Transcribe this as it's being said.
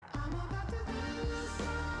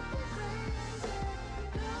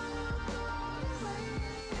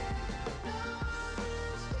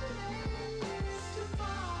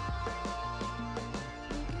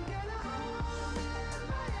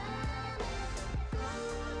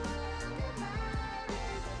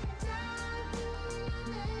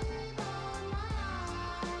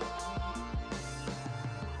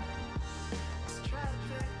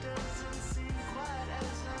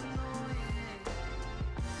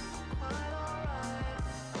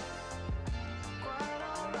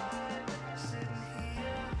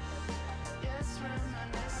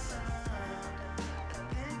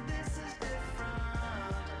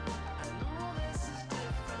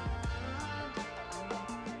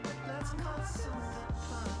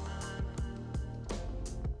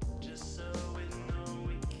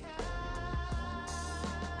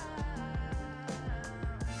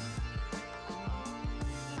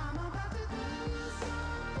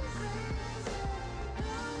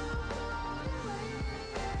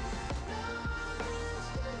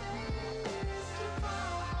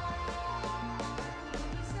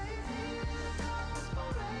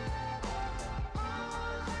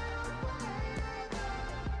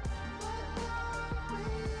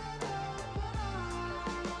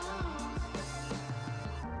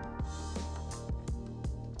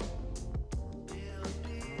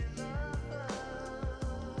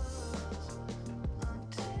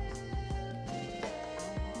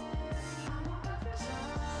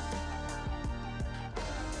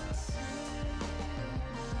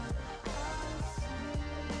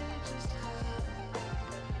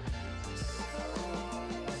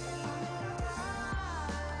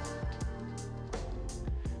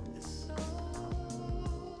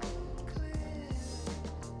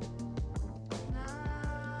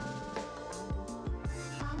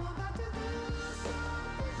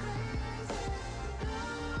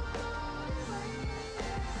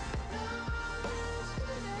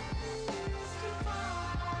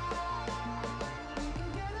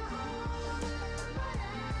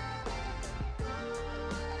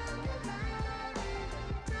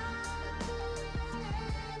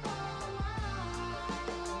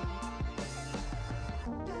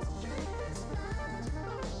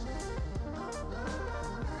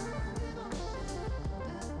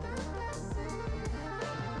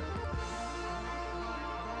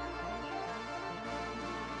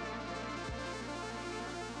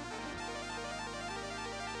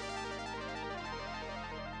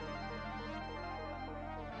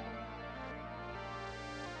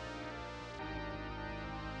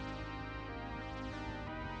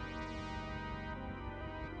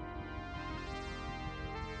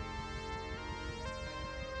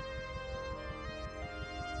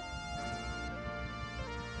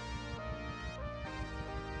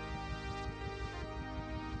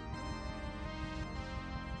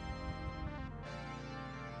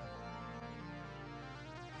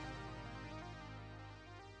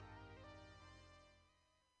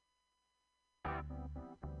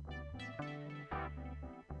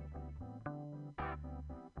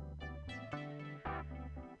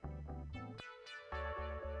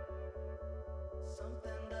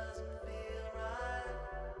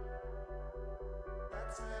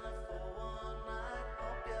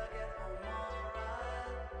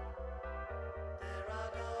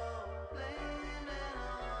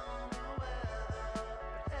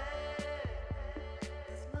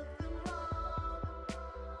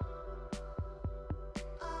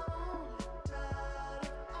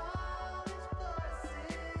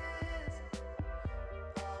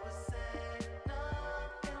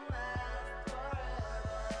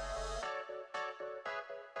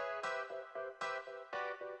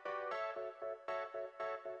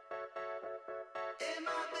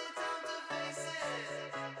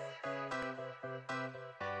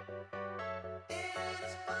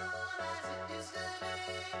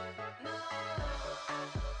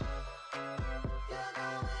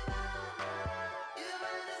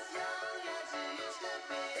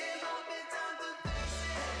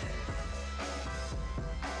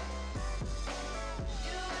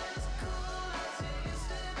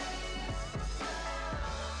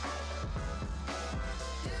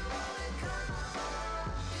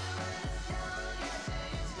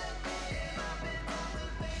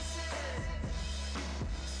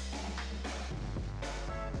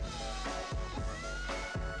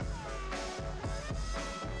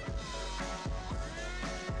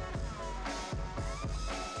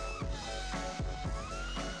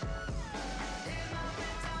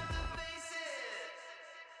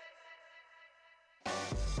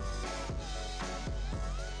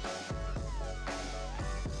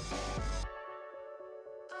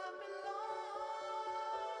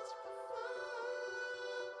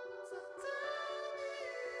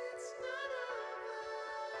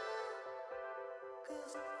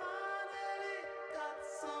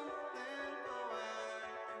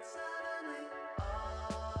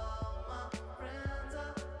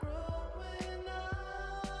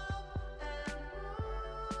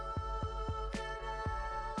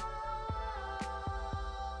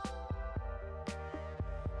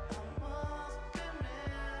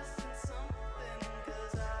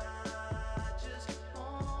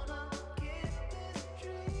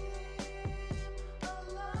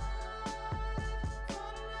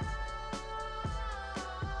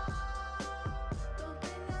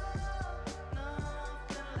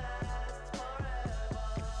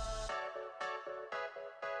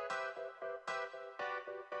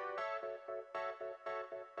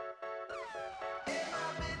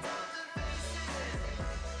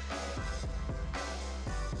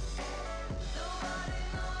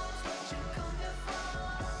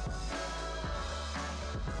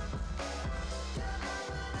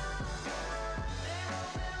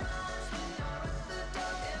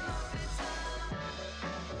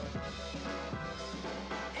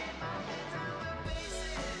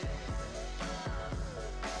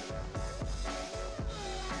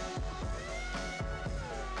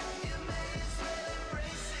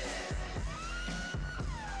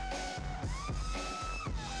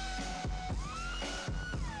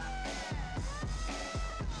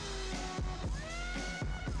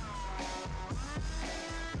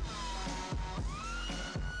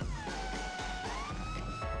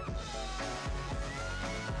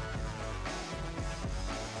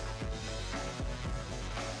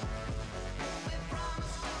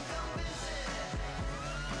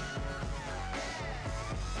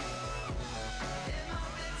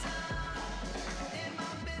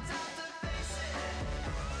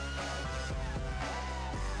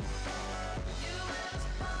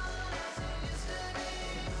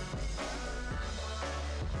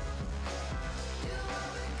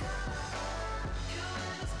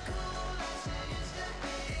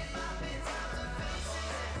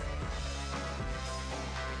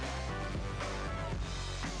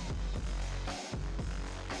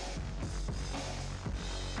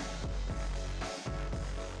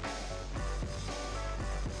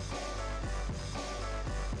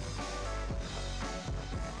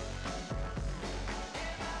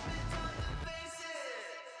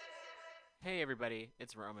Hey everybody,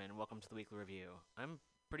 it's Roman. Welcome to the Weekly Review. I'm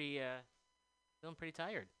feeling pretty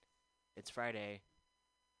tired. It's Friday,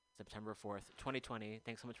 September 4th, 2020.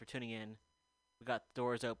 Thanks so much for tuning in. We got the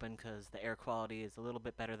doors open because the air quality is a little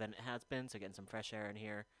bit better than it has been, so getting some fresh air in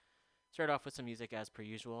here. Start off with some music as per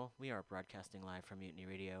usual. We are broadcasting live from Mutiny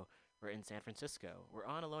Radio. We're in San Francisco. We're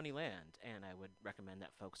on a lonely land, and I would recommend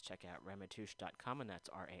that folks check out ramaytush.com, and that's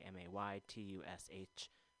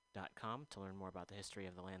ramaytush.com to learn more about the history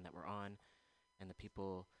of the land that we're on and the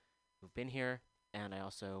people who've been here. And I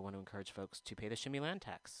also want to encourage folks to pay the Shimmy land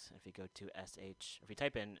tax. If you go to if you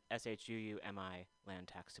type in SHUUMI land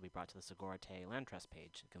tax to be brought to the Segorate Land Trust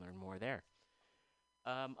page, you can learn more there.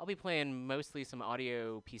 I'll be playing mostly some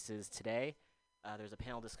audio pieces today. There's a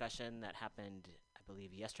panel discussion that happened, I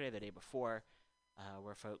believe, yesterday, the day before,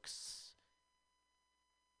 where folks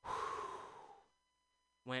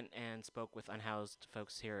went and spoke with unhoused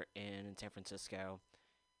folks here in San Francisco,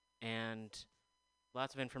 and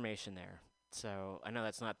lots of information there. So I know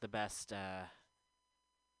that's not the best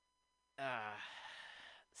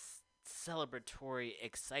celebratory,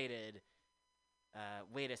 excited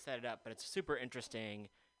way to set it up, but it's super interesting,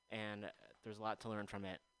 and there's a lot to learn from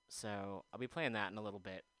it. So I'll be playing that in a little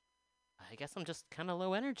bit. I guess I'm just kind of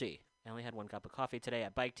low energy. I only had one cup of coffee today. I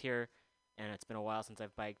biked here, and it's been a while since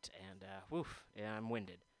I've biked, and yeah, I'm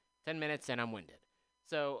winded. 10 minutes and I'm winded.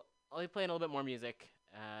 So I'll be playing a little bit more music,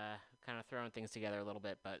 kind of throwing things together a little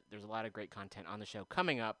bit, but there's a lot of great content on the show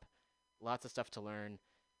coming up, lots of stuff to learn,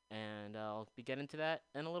 and I'll be getting to that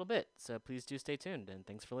in a little bit. So please do stay tuned, and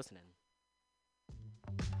thanks for listening.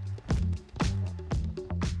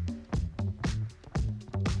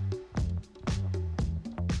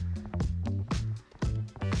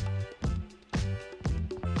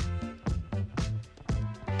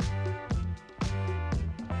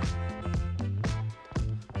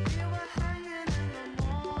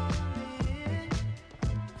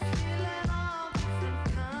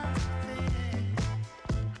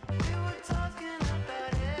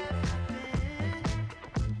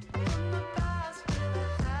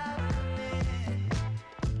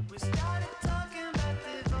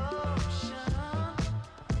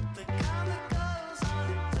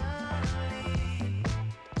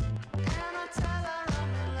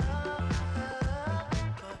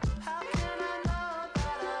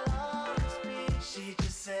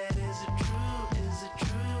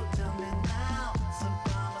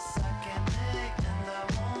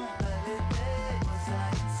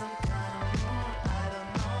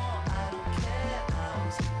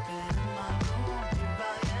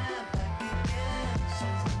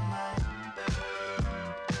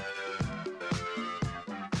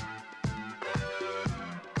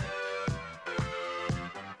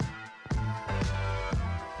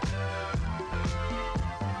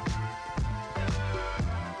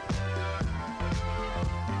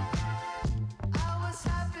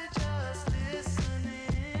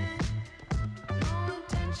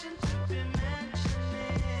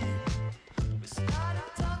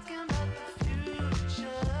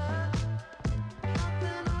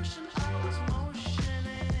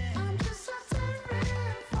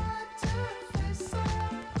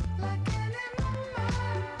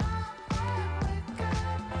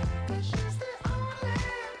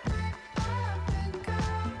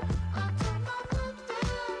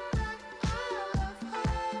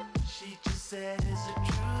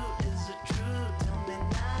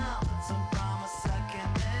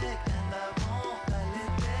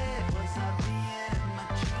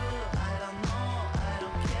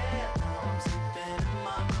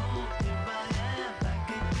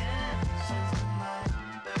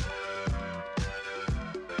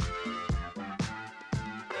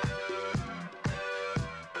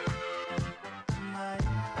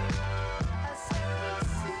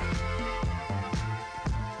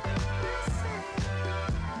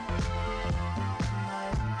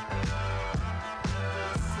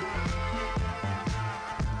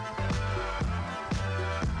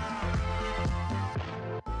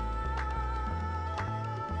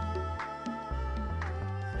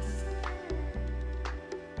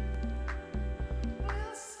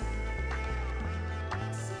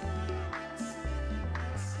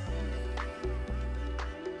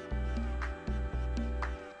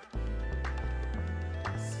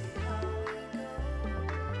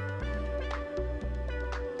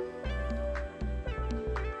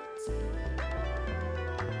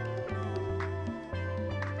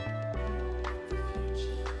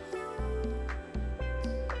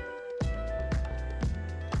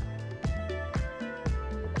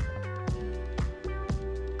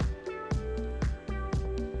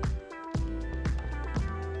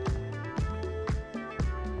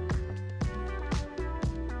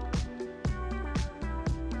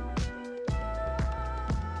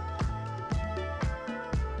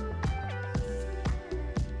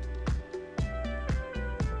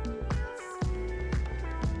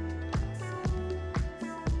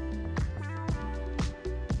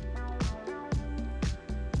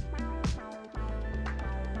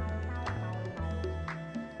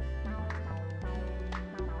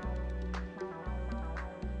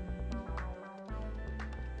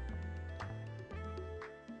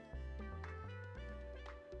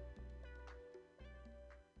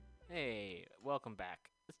 Hey, welcome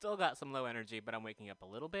back. Still got some low energy, but I'm waking up a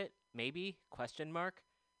little bit, maybe, question mark.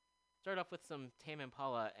 start off with some Tame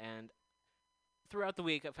Impala, and throughout the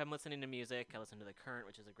week, if I'm listening to music, I listen to The Current,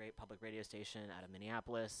 which is a great public radio station out of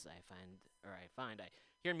Minneapolis. I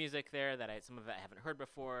hear music there that some of it I haven't heard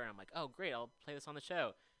before, and I'm like, oh, great, I'll play this on the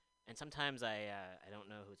show. And sometimes I don't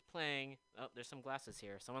know who's playing. Oh, there's some glasses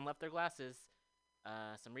here. Someone left their glasses,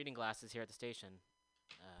 some reading glasses here at the station.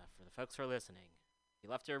 For the folks who are listening, if you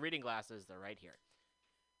left your reading glasses, they're right here.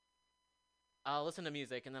 I'll listen to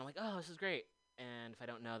music, and then I'm like, oh, this is great. And if I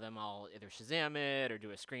don't know them, I'll either Shazam it or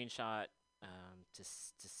do a screenshot to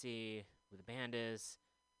see who the band is.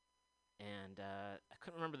 And I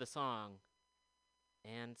couldn't remember the song.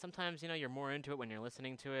 And sometimes, you're more into it when you're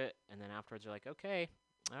listening to it, and then afterwards you're like, okay,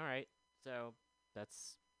 all right. So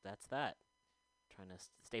that's that. Trying to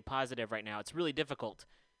stay positive right now. It's really difficult.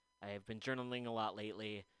 I've been journaling a lot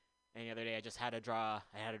lately. And the other day I just had to draw.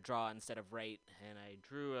 I had to draw instead of write, and I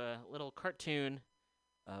drew a little cartoon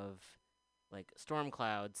of like storm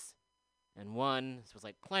clouds, and one was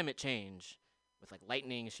like climate change with like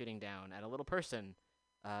lightning shooting down at a little person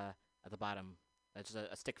at the bottom. That's just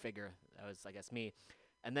a stick figure. That was, I guess, me.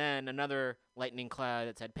 And then another lightning cloud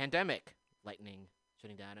that said pandemic, lightning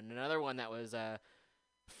shooting down, and another one that was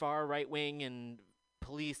far right wing and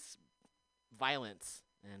police violence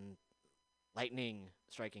and lightning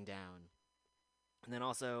striking down. And then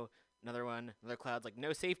also another cloud's like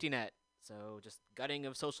no safety net. So just gutting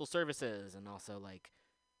of social services, and also like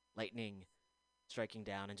lightning striking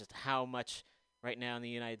down, and just how much right now in the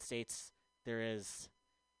United States there is.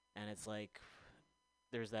 And it's like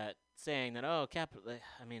there's that saying that,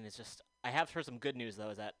 it's just, I have heard some good news though,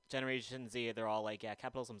 is that Generation Z, they're all like, yeah,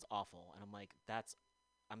 capitalism's awful. And I'm like,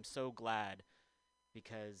 I'm so glad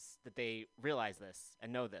because that they realize this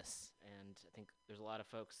and know this. And I think there's a lot of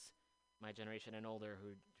folks my generation and older who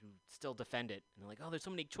still defend it, and they're like, oh, there's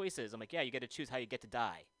so many choices. I'm like, yeah, you get to choose how you get to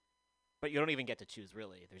die, but you don't even get to choose,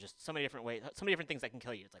 really. There's just so many different ways, so many different things that can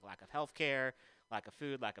kill you. It's like lack of health care, lack of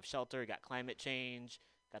food, lack of shelter, you got climate change,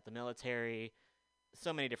 got the military,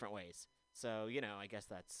 so many different ways. So I guess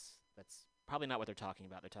that's probably not what they're talking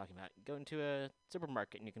about. They're talking about going to a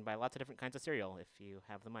supermarket and you can buy lots of different kinds of cereal if you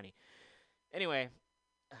have the money. Anyway,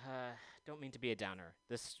 don't mean to be a downer.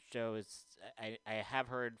 This show is. I have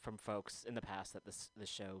heard from folks in the past that this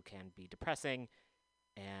show can be depressing,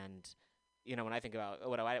 and when I think about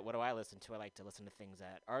what do I listen to, I like to listen to things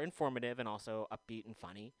that are informative and also upbeat and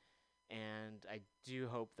funny. And I do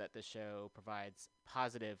hope that this show provides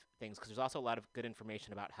positive things, because there's also a lot of good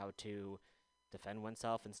information about how to defend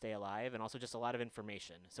oneself and stay alive, and also just a lot of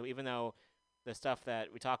information. So even though the stuff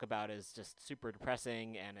that we talk about is just super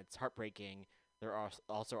depressing and it's heartbreaking, there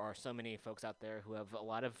are so many folks out there who have a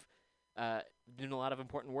lot of doing a lot of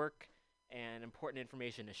important work and important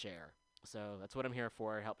information to share. So that's what I'm here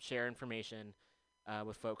for: help share information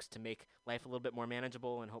with folks to make life a little bit more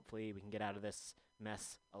manageable, and hopefully we can get out of this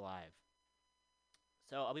mess alive.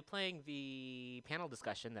 So I'll be playing the panel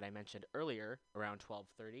discussion that I mentioned earlier around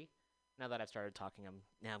 12:30. Now that I've started talking,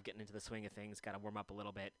 I'm getting into the swing of things. Got to warm up a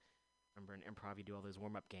little bit. Remember in improv you do all those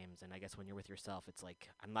warm-up games, and I guess when you're with yourself, it's like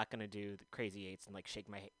I'm not going to do the crazy eights and like shake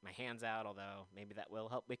my hands out, although maybe that will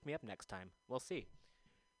help wake me up next time. We'll see.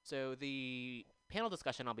 So the panel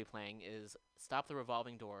discussion I'll be playing is Stop the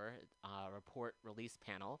Revolving Door report release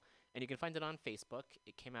panel, and you can find it on Facebook.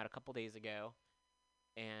 It came out a couple days ago,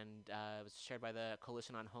 and it was shared by the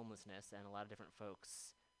Coalition on Homelessness, and a lot of different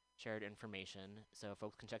folks shared information, so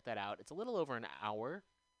folks can check that out. It's a little over an hour,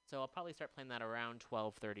 so I'll probably start playing that around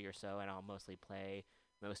 12:30 or so, and I'll mostly play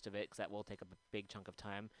most of it because that will take up a big chunk of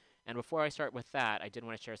time. And before I start with that, I did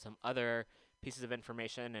want to share some other pieces of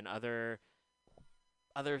information and other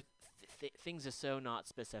things is so not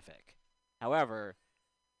specific. However,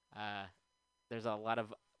 there's a lot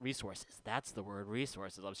of resources. That's the word,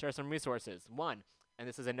 resources. I'll share some resources. One, and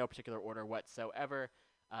this is in no particular order whatsoever,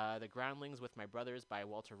 The Groundlings with My Brothers by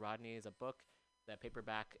Walter Rodney is a book. The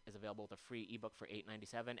paperback is available with a free ebook for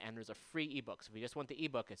 $8.97, and there's a free ebook. So if you just want the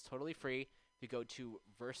ebook, it's totally free. If you go to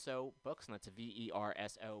Verso Books, and that's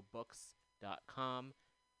VERSO books.com,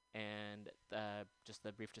 and just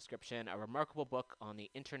the brief description, a remarkable book on the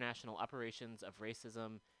international operations of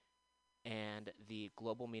racism and the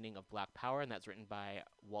global meaning of Black Power, and that's written by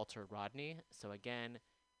Walter Rodney. So again,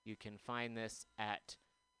 you can find this at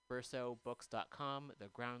versobooks.com, The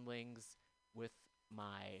Groundlings with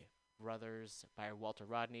My Brothers by Walter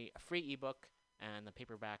Rodney, a free ebook, and the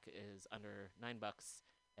paperback is under $9,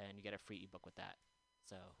 and you get a free ebook with that.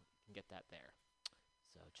 So you can get that there.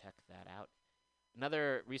 So check that out.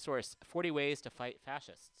 Another resource, 40 Ways to Fight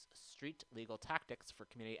Fascists, Street Legal Tactics for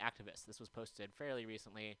Community Activists. This was posted fairly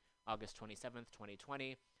recently, August 27th,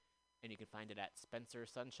 2020, and you can find it at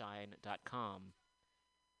spencersunshine.com.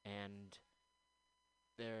 and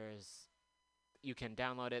there's you can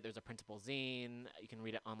download it. There's a printable zine. You can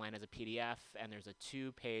read it online as a PDF, and there's a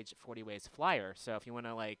 2-page 40 ways flyer. So if you want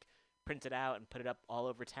to like print it out and put it up all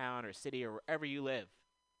over town or city or wherever you live,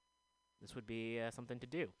 this would be something to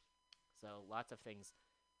do. So lots of things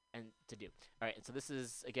and to do. All right, so this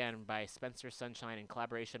is again by Spencer Sunshine in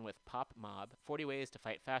collaboration with Pop Mob: 40 Ways to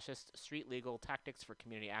Fight Fascist Street Legal Tactics for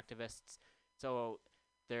Community Activists. So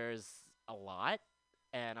there's a lot,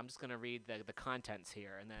 and I'm just going to read the contents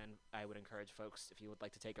here, and then I would encourage folks, if you would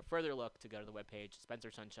like to take a further look, to go to the webpage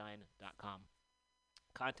spencersunshine.com.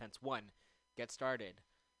 Contents: 1. Get started.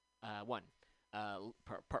 1.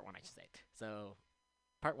 Part 1, I should say. So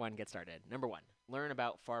Part 1, get started. Number 1, learn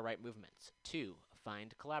about far-right movements. 2,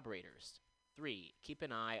 find collaborators. 3, keep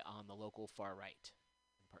an eye on the local far right.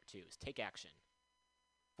 And part 2 is take action.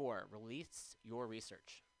 4, release your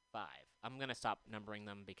research. 5, I'm going to stop numbering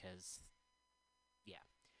them because, yeah.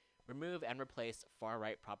 Remove and replace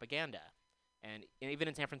far-right propaganda. And even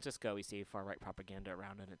in San Francisco, we see far-right propaganda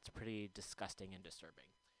around, and it's pretty disgusting and disturbing.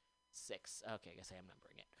 6, okay, I guess I am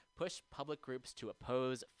numbering it. Push public groups to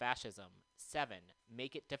oppose fascism. 7,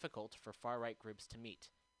 make it difficult for far-right groups to meet.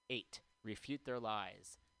 8, refute their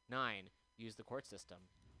lies. 9, use the court system.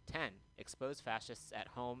 10, expose fascists at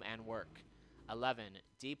home and work. 11,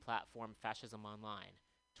 deplatform fascism online.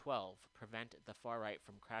 12, prevent the far-right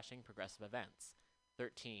from crashing progressive events.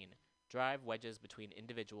 13, drive wedges between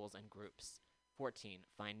individuals and groups. 14,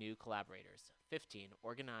 find new collaborators. 15,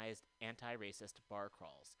 organized anti-racist bar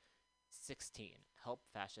crawls. 16, help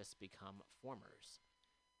fascists become formers.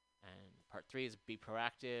 And part 3 is be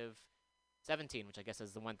proactive. 17, which I guess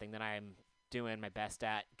is the one thing that I'm doing my best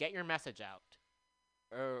at, get your message out.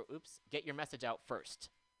 Get your message out first.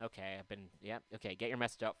 Okay, get your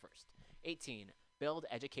message out first. 18, build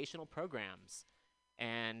educational programs.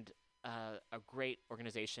 And a great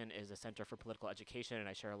organization is the Center for Political Education, and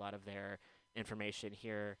I share a lot of their information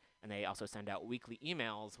here. And they also send out weekly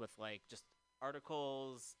emails with like just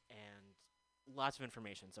articles and lots of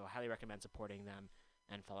information. So I highly recommend supporting them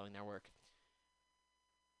and following their work.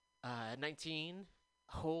 19,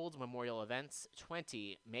 hold memorial events.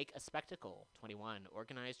 20, make a spectacle. 21,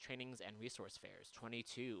 organize trainings and resource fairs.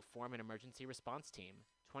 22, form an emergency response team.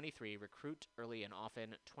 23, recruit early and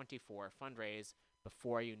often. 24, fundraise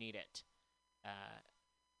before you need it.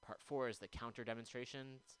 Part 4 is the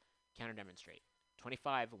counter-demonstrations. Counter-demonstrate.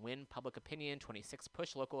 25, win public opinion. 26,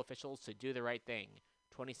 push local officials to do the right thing.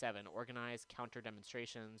 27, organize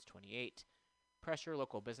counter-demonstrations. 28, pressure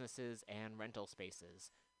local businesses and rental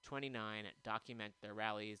spaces. 29, document their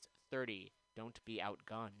rallies. 30, don't be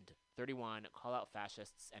outgunned. 31, call out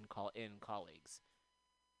fascists and call in colleagues.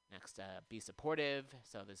 Next, be supportive.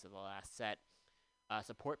 So this is the last set.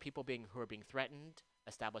 Support people who are being threatened.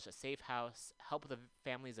 Establish a safe house. Help the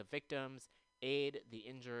families of victims. Aid the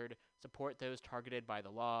injured. Support those targeted by the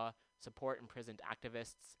law. Support imprisoned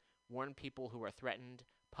activists. Warn people who are threatened.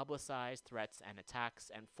 Publicize threats and attacks.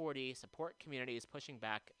 And 40, support communities pushing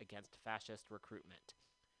back against fascist recruitment.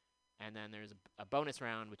 And then there's a bonus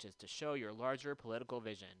round, which is to show your larger political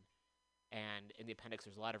vision. And in the appendix,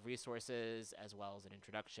 there's a lot of resources as well as an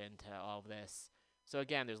introduction to all of this. So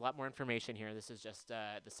again, there's a lot more information here. This is just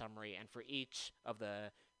the summary. And for each of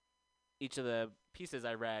the pieces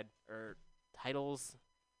I read, or titles,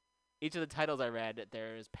 each of the titles I read,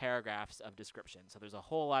 there's paragraphs of description. So there's a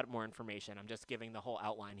whole lot more information. I'm just giving the whole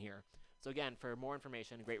outline here. So again, for more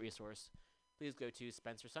information, great resource, please go to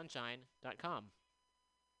spencersunshine.com.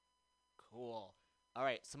 Cool. All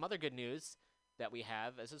right, some other good news that we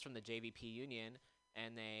have. This is from the JVP Union,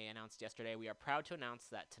 and they announced yesterday, we are proud to announce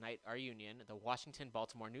that tonight our union, the Washington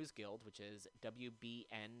Baltimore News Guild, which is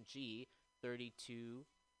WBNG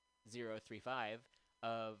 32035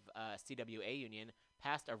 of CWA Union,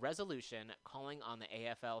 passed a resolution calling on the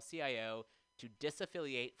AFL-CIO to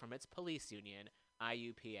disaffiliate from its police union,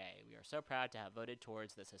 IUPA. We are so proud to have voted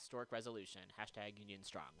towards this historic resolution,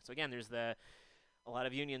 #UnionStrong. So again, there's a lot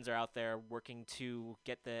of unions are out there working to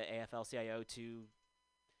get the AFL-CIO to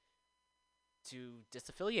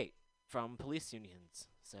disaffiliate from police unions.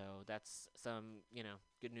 So that's some,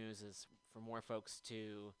 good news is for more folks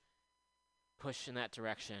to push in that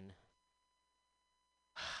direction.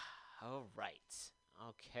 All right.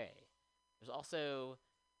 Okay. There's also,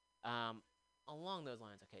 along those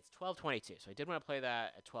lines, okay, it's 12:22. So I did want to play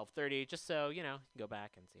that at 12:30, just so, you can go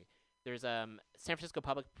back and see. There's San Francisco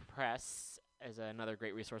Public Press is another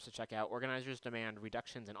great resource to check out. Organizers demand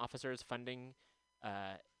reductions in officers funding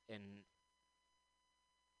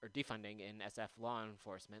defunding in SF law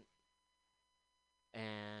enforcement.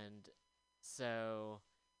 And so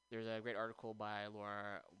there's a great article by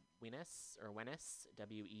Laura Wenus, or Wenus,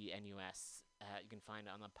 Wenus. You can find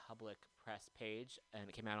it on the public press page, and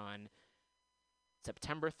it came out on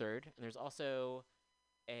September 3rd. And there's also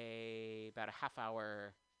about a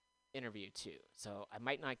half-hour interview too. So I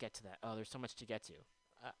might not get to that. Oh, there's so much to get to.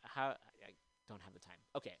 I don't have the time.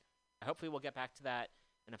 Okay. Hopefully we'll get back to that.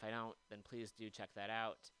 And if I don't, then please do check that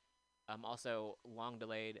out. Also, long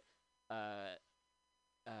delayed.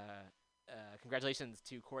 Congratulations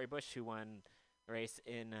to Corey Bush, who won the race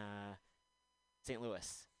in St.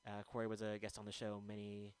 Louis. Corey was a guest on the show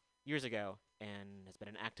many years ago and has been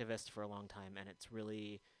an activist for a long time. And it's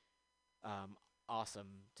really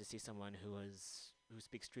awesome to see someone who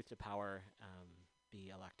speaks truth to power be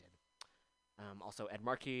elected. Also, Ed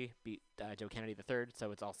Markey beat Joe Kennedy III,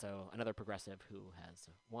 so it's also another progressive who has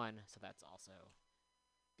won, so that's also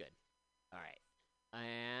good. All right.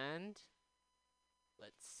 And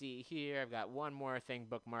let's see here. I've got one more thing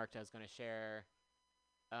bookmarked I was going to share.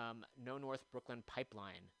 No North Brooklyn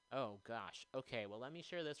Pipeline. Oh, gosh. Okay, well, let me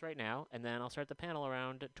share this right now, and then I'll start the panel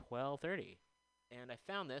around 12:30. And I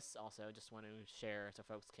found this also. Just want to share so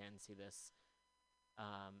folks can see this.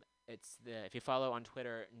 It's if you follow on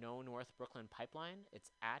Twitter, No North Brooklyn Pipeline,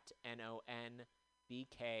 it's at NONBKPIPELINE.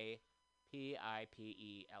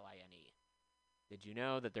 Did you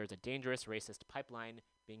know that there's a dangerous racist pipeline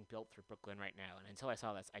being built through Brooklyn right now? And until I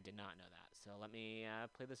saw this, I did not know that. So let me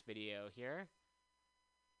play this video here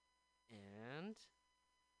and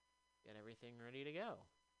get everything ready to go.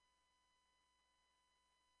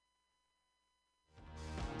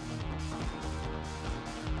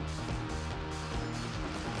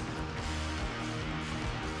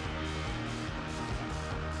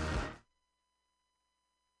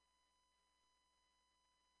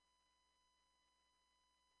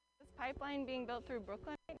 Pipeline being built through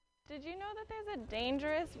Brooklyn. Did you know that there's a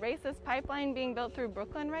dangerous racist pipeline being built through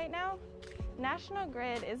Brooklyn right now? National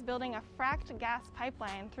Grid is building a fracked gas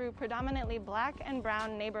pipeline through predominantly black and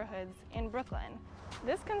brown neighborhoods in Brooklyn.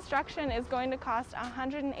 This construction is going to cost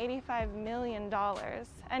 $185 million.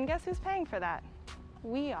 And guess who's paying for that?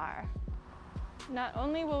 We are. Not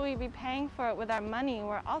only will we be paying for it with our money,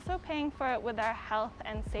 we're also paying for it with our health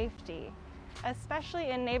and safety, especially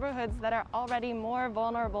in neighborhoods that are already more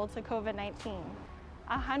vulnerable to COVID-19.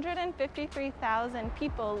 153,000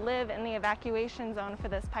 people live in the evacuation zone for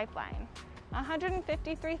this pipeline.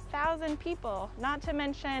 153,000 people, not to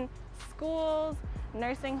mention schools,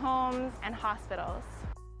 nursing homes, and hospitals.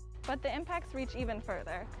 But the impacts reach even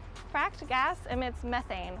further. Fracked gas emits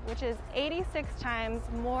methane, which is 86 times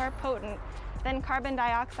more potent than carbon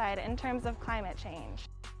dioxide in terms of climate change.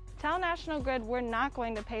 Tell National Grid we're not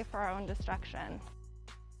going to pay for our own destruction.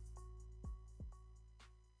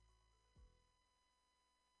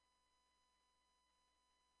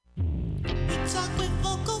 We talk with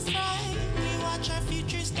vocal fry, we watch our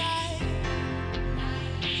futures die.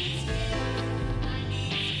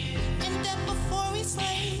 In debt before we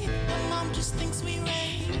slay, but mom just thinks we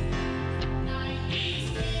rave.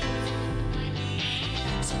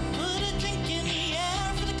 So put a drink in the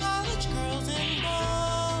air for the college girls and boys.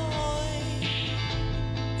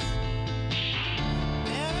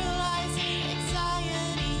 Paralyzing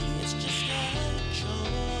anxiety is just a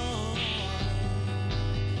chore.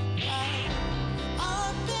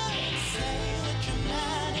 Our parents say we're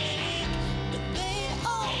dramatic, but they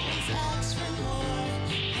always ask for more,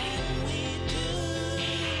 and we do.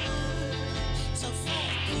 So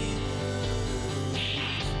fuck you.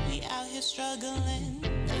 We out here struggling.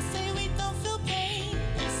 They say we don't feel pain.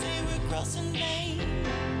 They say we're gross and vain.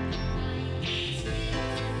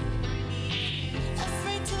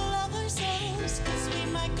 Afraid to love ourselves, 'cause we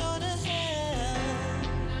might go to hell.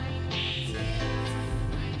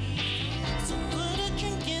 So put a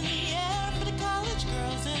drink in the air for the college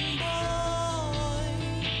girls and boys.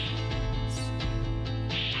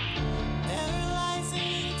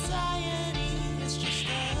 Paralyzing anxiety is just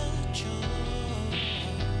a chore.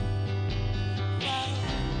 Well,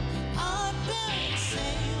 our parents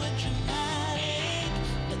say we're dramatic,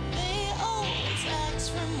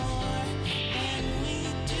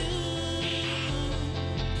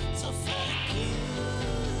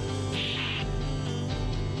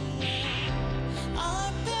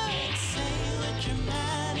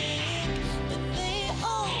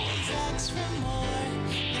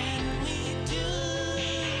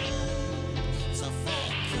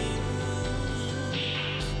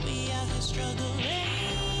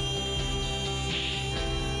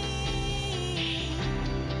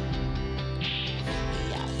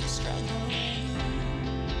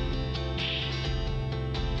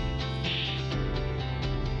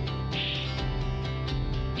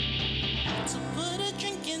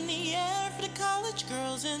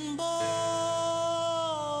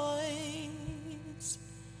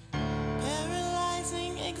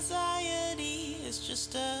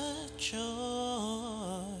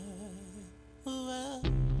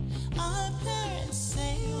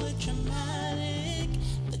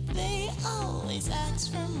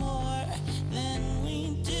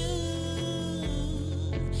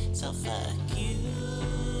 fuck you.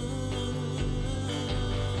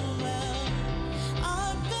 Well,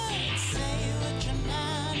 our birds say we're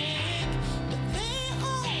dramatic, but they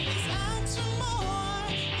always ask for more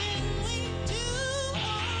than we do.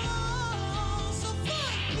 Oh, so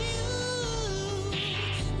fuck you.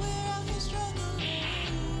 We're out here struggling.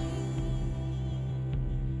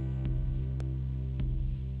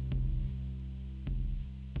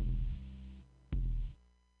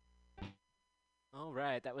 All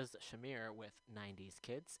right, that was Shamir with 90s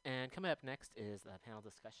Kids. And coming up next is the panel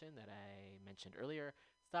discussion that I mentioned earlier.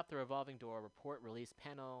 Stop the Revolving Door Report Release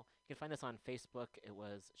Panel. You can find this on Facebook. It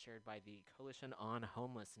was shared by the Coalition on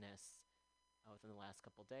Homelessness within the last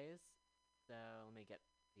couple days. So let me get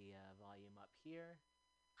the volume up here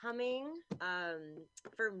Coming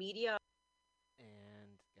for media.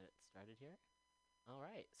 and get it started here. All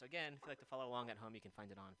right. So again, if you'd like to follow along at home, you can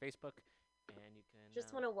find it on Facebook. And you can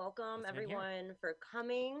Just want to welcome listen in here. everyone for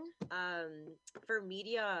coming. For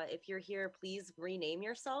media, if you're here, please rename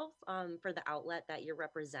yourself for the outlet that you're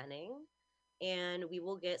representing, and we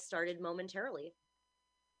will get started momentarily.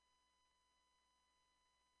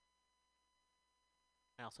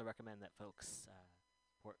 I also recommend that folks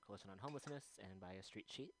support Coalition on Homelessness and buy a street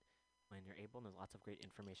sheet when you're able. And there's lots of great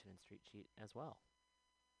information in street sheet as well.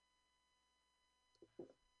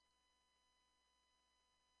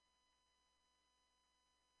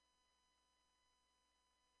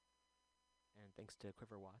 And thanks to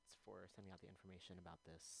Quiver Watts for sending out the information about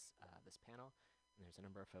this this panel. And there's a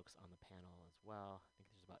number of folks on the panel as well. I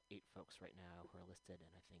think there's about 8 folks right now who are listed,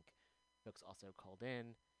 and I think folks also called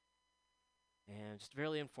in. And just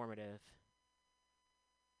really informative,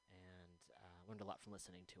 and learned a lot from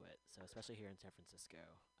listening to it. So especially here in San Francisco,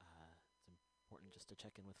 it's important just to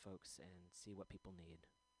check in with folks and see what people need,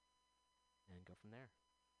 and go from there.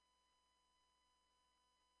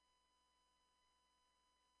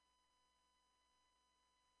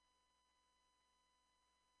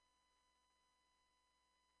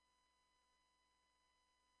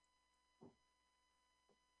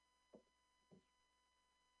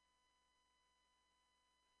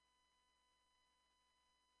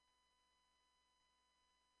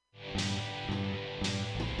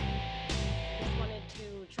 Just wanted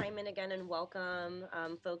to chime in again and welcome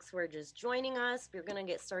folks who are just joining us. We're going to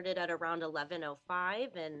get started at around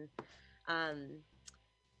 11:05, and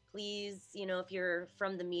please, if you're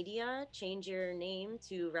from the media, change your name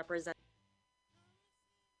to represent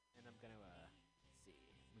And I'm going to see,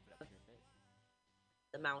 move it up here a bit.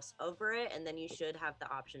 the mouse over it, and then you should have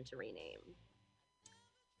the option to rename.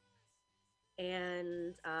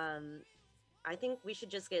 And I think we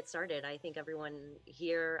should just get started. I think everyone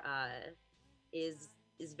here is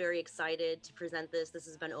very excited to present this. This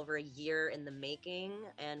has been over a year in the making,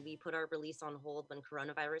 and we put our release on hold when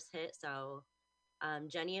coronavirus hit. So,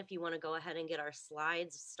 Jenny, if you want to go ahead and get our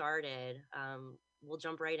slides started, we'll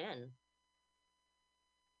jump right in.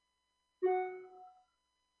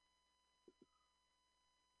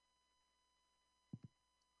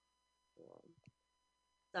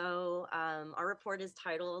 So our report is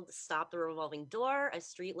titled Stop the Revolving Door, a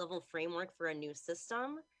street level framework for a new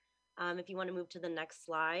system. If you want to move to the next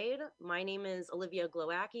slide, my name is Olivia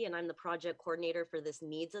Glowacki, and I'm the project coordinator for this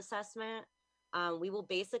needs assessment. We will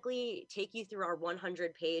basically take you through our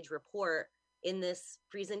 100-page report in this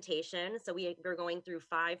presentation. So we're going through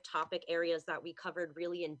 5 topic areas that we covered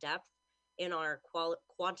really in depth in our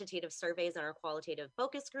quantitative surveys and our qualitative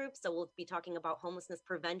focus groups. So we'll be talking about homelessness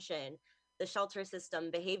prevention, the shelter system,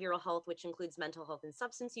 behavioral health, which includes mental health and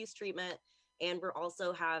substance use treatment. And we'll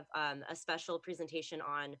also have a special presentation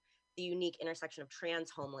on the unique intersection of trans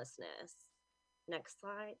homelessness. Next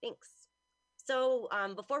slide, thanks. So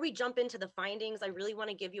before we jump into the findings, I really want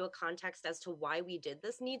to give you a context as to why we did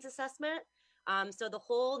this needs assessment. So the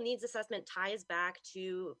whole needs assessment ties back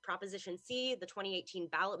to Proposition C, the 2018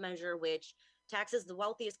 ballot measure, which taxes the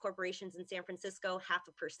wealthiest corporations in San Francisco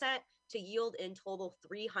 0.5% to yield in total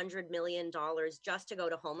 $300 million just to go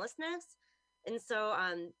to homelessness. And so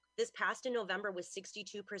this passed in November with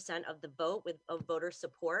 62% of the vote of voter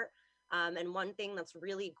support. And one thing that's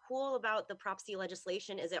really cool about the Prop C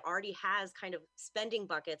legislation is it already has kind of spending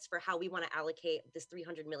buckets for how we want to allocate this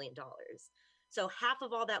 $300 million. So half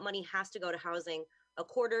of all that money has to go to housing. A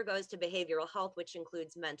quarter goes to behavioral health, which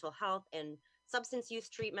includes mental health and substance use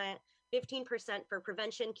treatment, 15% for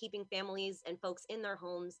prevention, keeping families and folks in their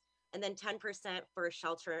homes, and then 10% for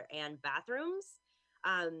shelter and bathrooms.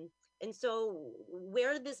 And so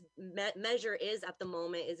where this measure is at the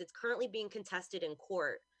moment is it's currently being contested in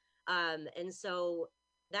court. And so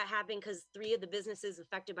that happened because 3 of the businesses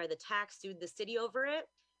affected by the tax sued the city over it.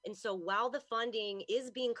 And so while the funding is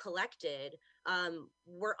being collected,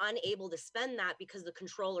 we're unable to spend that because the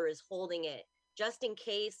controller is holding it just in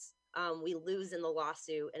case we lose in the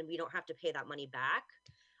lawsuit and we don't have to pay that money back.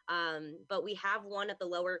 But we have won at the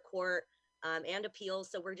lower court and appeals.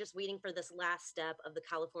 So we're just waiting for this last step of the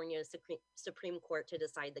California Supreme Court to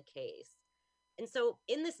decide the case. And so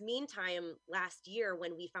in this meantime, last year,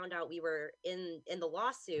 when we found out we were in the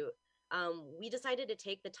lawsuit, we decided to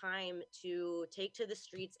take the time to take to the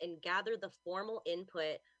streets and gather the formal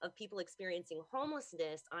input of people experiencing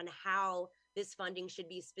homelessness on how this funding should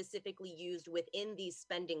be specifically used within these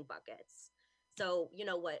spending buckets. So, you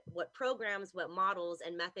know, what programs, what models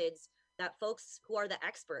and methods that folks who are the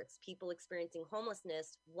experts, people experiencing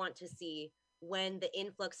homelessness, want to see when the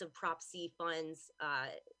influx of Prop C funds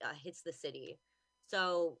hits the city.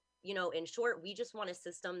 So, you know, in short, we just want a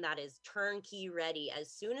system that is turnkey ready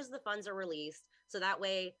as soon as the funds are released. So that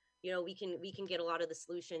way, you know, we can get a lot of the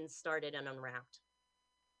solutions started and unwrapped.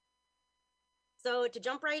 So to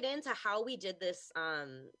jump right into how we did this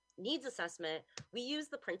needs assessment, we use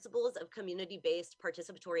the principles of community-based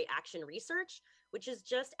participatory action research, which is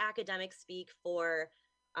just academic speak for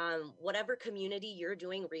whatever community you're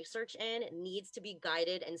doing research in needs to be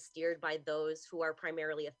guided and steered by those who are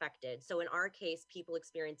primarily affected. So in our case, people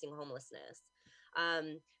experiencing homelessness.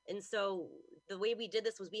 And so the way we did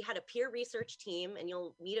this was we had a peer research team, and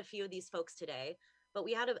you'll meet a few of these folks today, but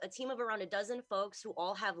we had a team of around a dozen folks who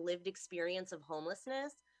all have lived experience of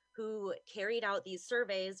homelessness, who carried out these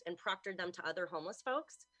surveys and proctored them to other homeless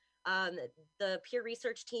folks. The peer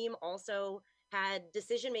research team also had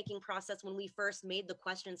decision-making process when we first made the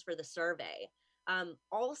questions for the survey.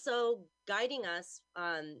 Also guiding us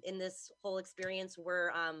in this whole experience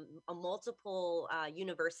were a multiple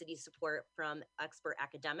university support from expert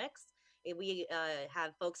academics. We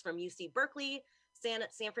have folks from UC Berkeley,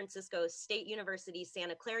 San Francisco State University,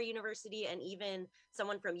 Santa Clara University, and even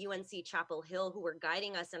someone from UNC Chapel Hill who were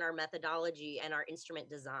guiding us in our methodology and our instrument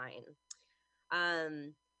design.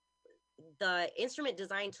 The instrument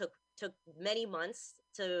design took many months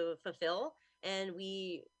to fulfill, and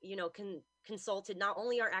we, you know, consulted not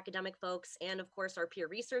only our academic folks and of course our peer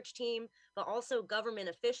research team, but also government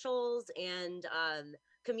officials and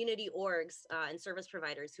community orgs and service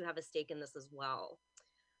providers who have a stake in this as well.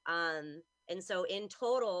 And so in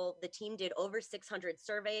total, the team did over 600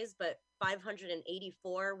 surveys, but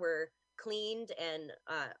 584 were cleaned and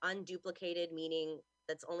unduplicated, meaning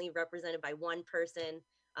that's only represented by one person,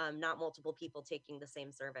 not multiple people taking the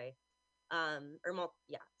same survey.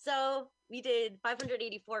 So we did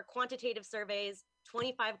 584 quantitative surveys,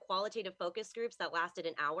 25 qualitative focus groups that lasted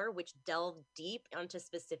an hour, which delved deep onto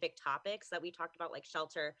specific topics that we talked about, like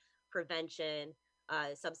shelter, prevention,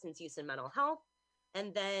 substance use, and mental health.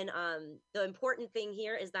 And then the important thing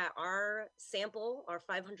here is that our sample, our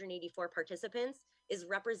 584 participants, is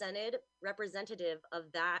representative of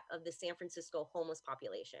that of the San Francisco homeless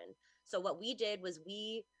population. So what we did was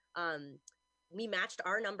we matched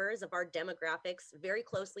our numbers of our demographics very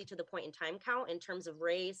closely to the point in time count in terms of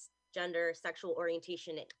race, gender, sexual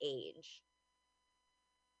orientation, and age.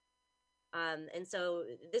 And so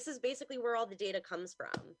this is basically where all the data comes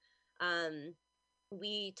from.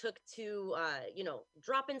 We took to, you know,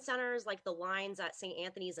 drop-in centers like the lines at St.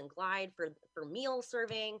 Anthony's and Glide for meal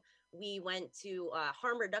serving. We went to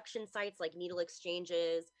harm reduction sites like needle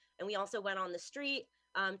exchanges. And we also went on the street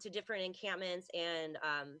to different encampments and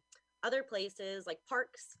other places like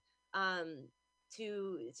parks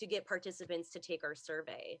to get participants to take our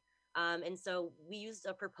survey. And so we used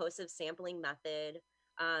a purposive sampling method,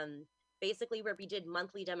 basically where we did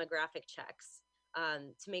monthly demographic checks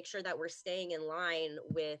to make sure that we're staying in line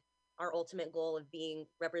with our ultimate goal of being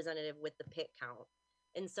representative with the PIT count.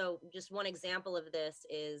 And so just one example of this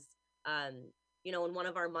is, you know, in one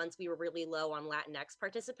of our months, we were really low on Latinx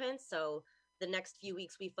participants. So the next few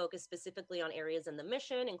weeks, we focused specifically on areas in the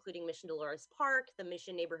Mission, including Mission Dolores Park, the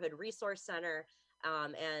Mission Neighborhood Resource Center,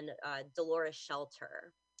 and Dolores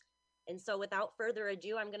Shelter. And so without further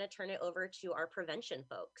ado, I'm going to turn it over to our prevention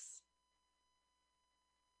folks.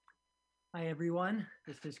 Hi, everyone.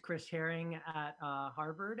 This is Chris Herring at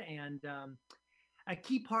Harvard, and a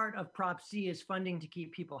key part of Prop C is funding to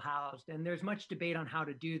keep people housed, and there's much debate on how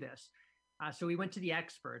to do this. So we went to the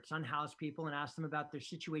experts, unhoused people, and asked them about their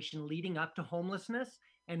situation leading up to homelessness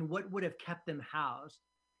and what would have kept them housed.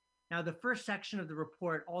 Now, the first section of the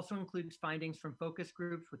report also includes findings from focus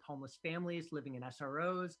groups with homeless families living in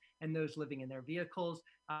SROs and those living in their vehicles,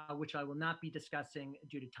 which I will not be discussing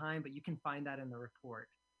due to time, but you can find that in the report.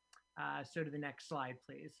 So to the next slide,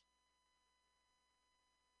 please.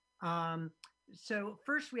 So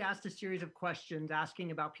first we asked a series of questions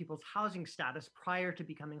asking about people's housing status prior to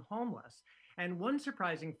becoming homeless. And one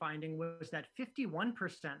surprising finding was that 51%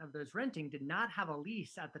 of those renting did not have a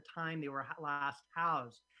lease at the time they were last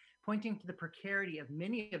housed, pointing to the precarity of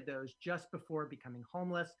many of those just before becoming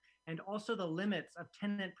homeless, and also the limits of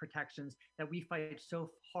tenant protections that we fight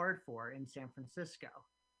so hard for in San Francisco.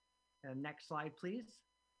 Next slide, please.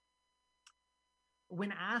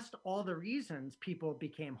 When asked all the reasons people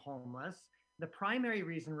became homeless, the primary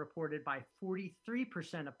reason reported by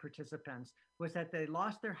 43% of participants was that they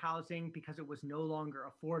lost their housing because it was no longer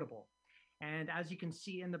affordable. And as you can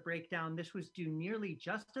see in the breakdown, this was due nearly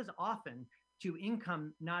just as often to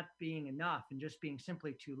income not being enough and just being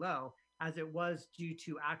simply too low as it was due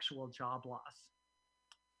to actual job loss.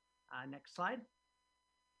 Next slide.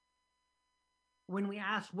 When we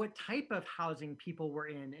asked what type of housing people were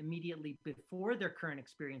in immediately before their current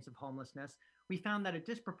experience of homelessness, we found that a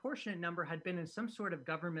disproportionate number had been in some sort of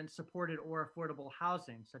government-supported or affordable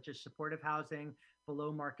housing, such as supportive housing,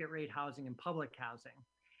 below market rate housing, and public housing.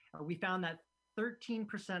 We found that 13%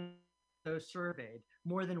 of those surveyed,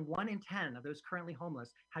 more than 1 in 10 of those currently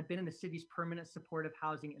homeless, had been in the city's permanent supportive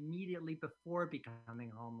housing immediately before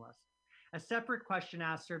becoming homeless. A separate question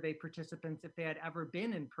asked survey participants if they had ever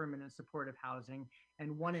been in permanent supportive housing,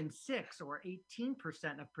 and 1 in 6, or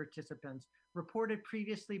 18% of participants, reported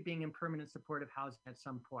previously being in permanent supportive housing at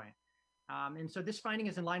some point. And so this finding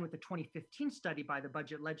is in line with the 2015 study by the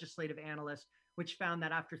budget legislative analyst, which found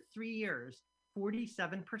that after 3 years,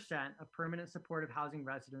 47% of permanent supportive housing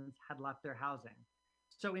residents had left their housing.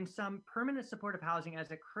 So in sum, permanent supportive housing as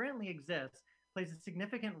it currently exists plays a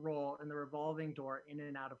significant role in the revolving door in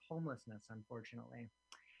and out of homelessness, unfortunately.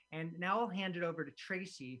 And now I'll hand it over to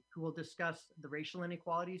Tracy, who will discuss the racial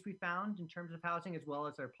inequalities we found in terms of housing, as well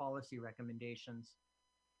as our policy recommendations.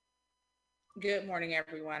 Good morning,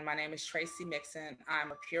 everyone. My name is Tracy Mixon.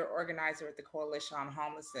 I'm a peer organizer at the Coalition on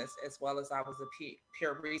Homelessness, as well as I was a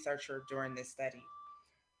peer researcher during this study.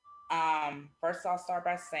 First, I'll start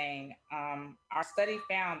by saying our study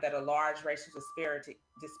found that a large racial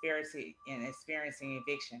disparity in experiencing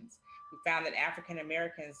evictions. We found that African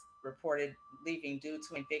Americans reported leaving due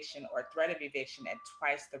to eviction or threat of eviction at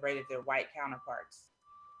twice the rate of their white counterparts.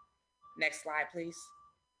 Next slide, please.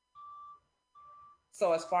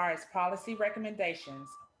 So as far as policy recommendations,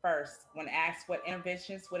 first, when asked what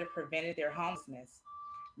interventions would have prevented their homelessness,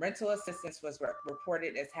 rental assistance was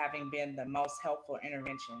reported as having been the most helpful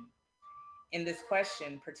intervention. In this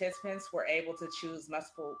question, participants were able to choose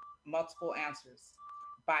multiple answers.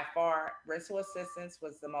 By far, rental assistance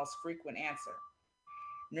was the most frequent answer.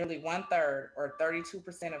 Nearly 1/3, or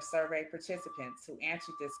 32% of survey participants who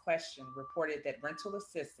answered this question reported that rental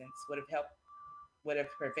assistance would have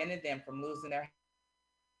prevented them from losing their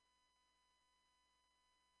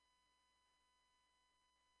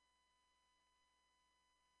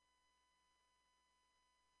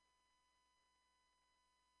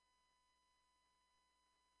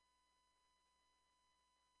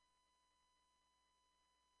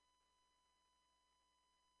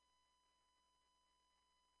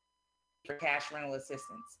for cash rental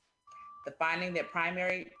assistance. The finding that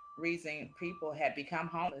primary reason people had become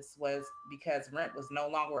homeless was because rent was no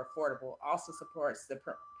longer affordable also supports the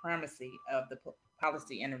primacy of the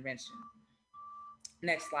policy intervention.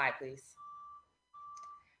 Next slide, please.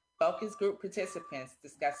 Focus group participants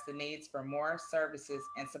discussed the needs for more services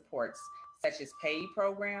and supports, such as payee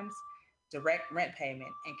programs, direct rent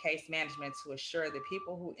payment, and case management to assure that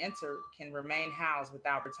people who enter can remain housed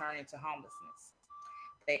without returning to homelessness.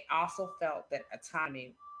 They also felt that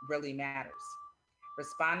autonomy really matters.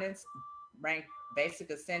 Respondents ranked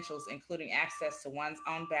basic essentials, including access to one's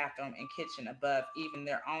own bathroom and kitchen, above even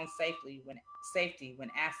their own safety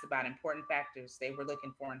when asked about important factors they were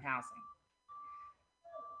looking for in housing.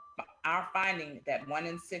 Our finding that 1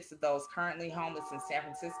 in 6 of those currently homeless in San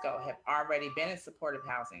Francisco have already been in supportive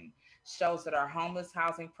housing shows that our homeless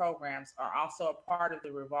housing programs are also a part of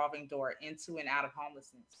the revolving door into and out of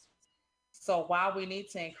homelessness. So while we need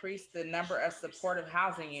to increase the number of supportive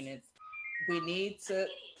housing units, we need to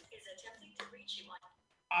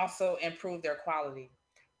also improve their quality.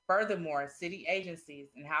 Furthermore, city agencies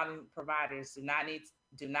and housing providers do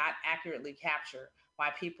not accurately capture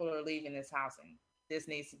why people are leaving this housing. This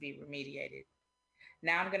needs to be remediated.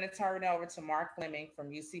 Now I'm going to turn it over to Mark Fleming from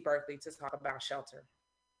UC Berkeley to talk about shelter.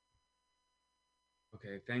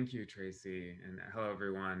 Okay, thank you, Tracy, and hello,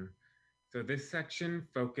 everyone. So this section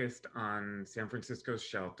focused on San Francisco's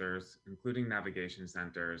shelters, including navigation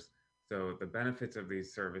centers, so the benefits of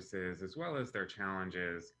these services, as well as their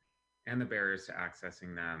challenges and the barriers to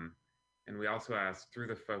accessing them. And we also asked through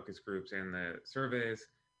the focus groups and the surveys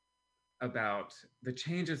about the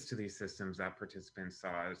changes to these systems that participants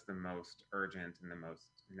saw as the most urgent and the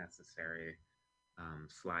most necessary.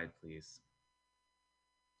 Slide, please.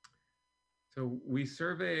 So we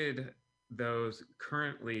surveyed those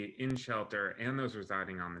currently in shelter and those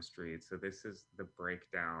residing on the street. So this is the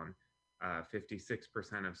breakdown.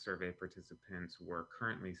 56% of survey participants were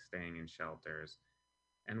currently staying in shelters.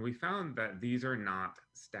 And we found that these are not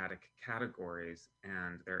static categories,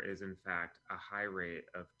 and there is, in fact, a high rate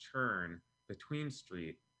of churn between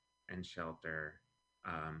street and shelter.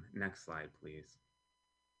 Next slide, please.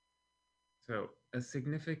 So, a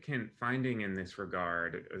significant finding in this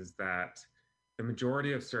regard is that the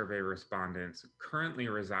majority of survey respondents currently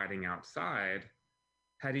residing outside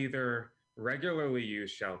had either regularly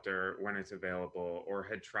used shelter when it's available or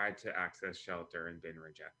had tried to access shelter and been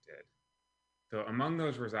rejected. So among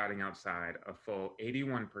those residing outside, a full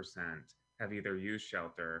 81% have either used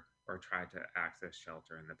shelter or tried to access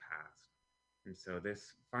shelter in the past. And so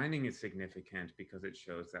this finding is significant because it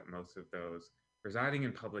shows that most of those residing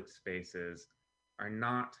in public spaces are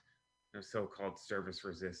not so-called service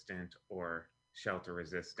resistant or shelter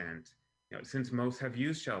resistant, since most have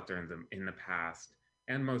used shelter in the past,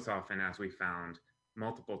 and most often, as we found,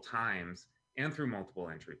 multiple times and through multiple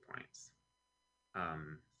entry points.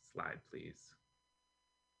 Slide, please.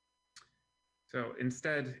 So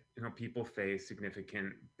instead, people face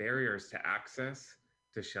significant barriers to access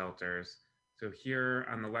to shelters. So here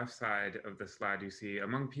on the left side of the slide, you see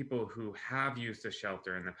among people who have used a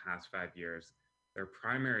shelter in the past 5 years, their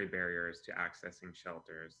primary barriers to accessing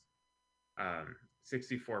shelters.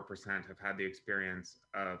 64% have had the experience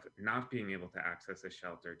of not being able to access a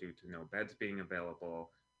shelter due to no beds being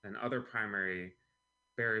available. And other primary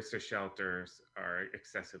barriers to shelters are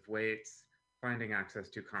excessive waits, finding access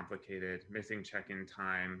too complicated, missing check-in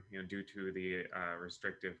time, due to the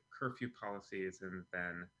restrictive curfew policies, and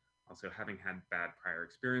then also having had bad prior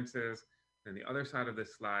experiences. And the other side of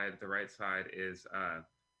this slide, the right side, is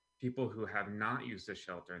people who have not used a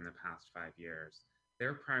shelter in the past 5 years.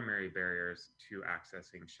 Their primary barriers to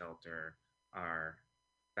accessing shelter are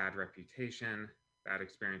bad reputation, bad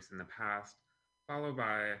experience in the past, followed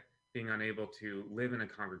by being unable to live in a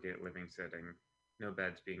congregate living setting, no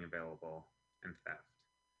beds being available, and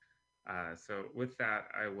theft. So with that,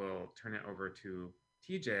 I will turn it over to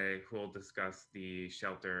TJ, who will discuss the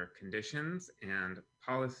shelter conditions and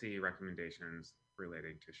policy recommendations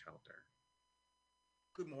relating to shelter.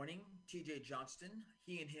 Good morning, TJ Johnston,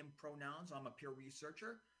 he and him pronouns. I'm a peer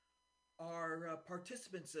researcher. Our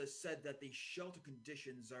participants said that the shelter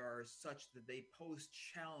conditions are such that they pose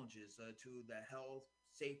challenges to the health,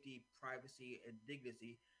 safety, privacy, and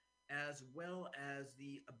dignity, as well as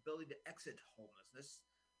the ability to exit homelessness.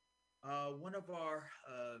 One of our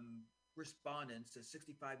respondents, a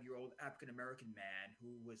 65-year-old African-American man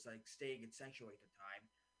who was staying at Sanctuary at the time,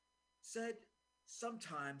 said,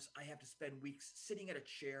 "Sometimes I have to spend weeks sitting at a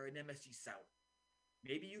chair in MSC South.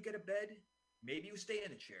 Maybe you get a bed, maybe you stay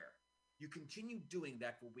in a chair. You continue doing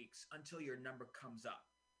that for weeks until your number comes up."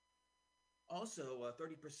 Also,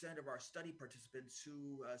 30% of our study participants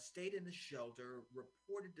who stayed in the shelter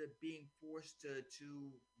reported to being forced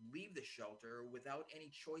to leave the shelter without any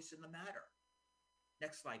choice in the matter.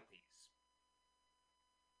 Next slide, please.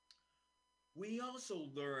 We also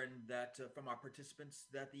learned that from our participants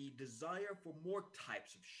that the desire for more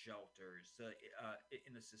types of shelters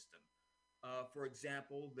in the system. For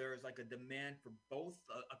example, there's a demand for both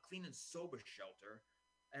a clean and sober shelter,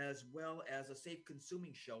 as well as a safe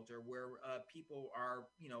consuming shelter where people are,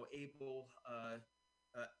 able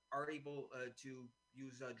to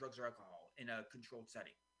use drugs or alcohol in a controlled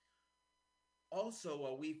setting.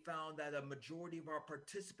 Also, we found that a majority of our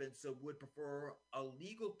participants would prefer a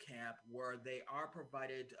legal camp where they are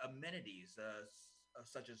provided amenities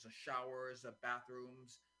such as showers,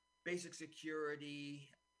 bathrooms, basic security,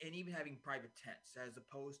 and even having private tents, as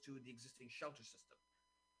opposed to the existing shelter system.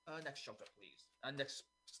 Next shelter, please. Next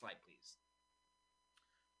slide, please.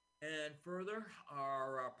 And further,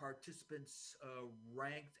 our participants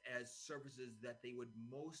ranked as services that they would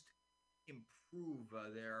most improve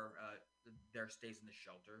their stays in the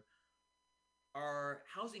shelter are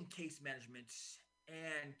housing case management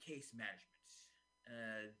and case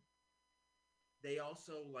management. They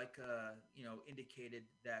also indicated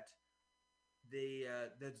that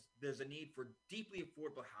there's a need for deeply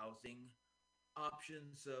affordable housing,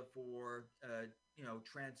 options for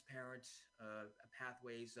transparent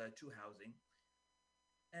pathways to housing,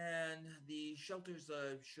 and the shelters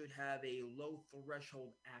should have a low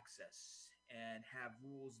threshold access and have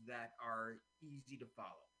rules that are easy to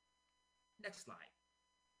follow. Next slide.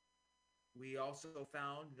 We also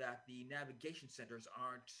found that the navigation centers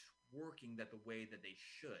aren't working that the way that they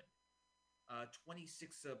should.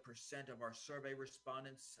 26% of our survey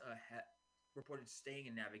respondents reported staying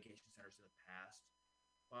in navigation centers in the past,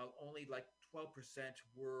 while only like 12%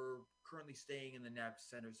 were currently staying in the nav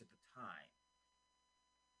centers at the time.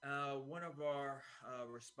 One of our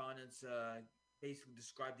respondents basically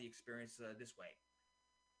described the experience this way.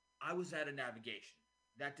 I was at a navigation.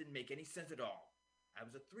 That didn't make any sense at all. I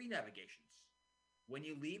was at 3 navigations. When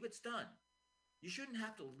you leave, it's done. You shouldn't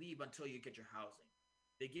have to leave until you get your housing.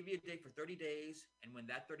 They give you a date for 30 days, and when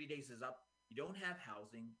that 30 days is up, you don't have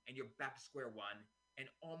housing, and you're back to square one, and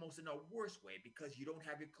almost in a worse way because you don't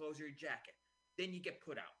have your clothes or your jacket. Then you get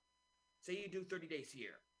put out. Say you do 30 days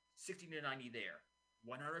here, 60 to 90 there,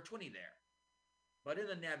 120 there. But in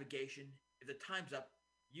the navigation, if the time's up,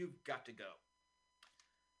 you've got to go.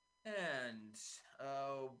 And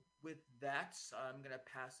with that, I'm going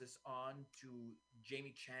to pass this on to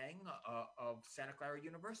Jamie Chang of Santa Clara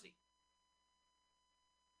University.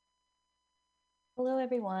 Hello,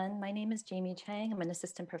 everyone. My name is Jamie Chang. I'm an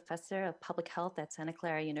assistant professor of public health at Santa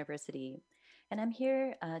Clara University. And I'm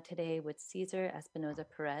here today with Cesar Espinoza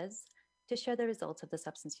Perez to share the results of the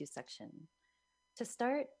substance use section. To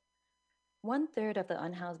start, 1/3 of the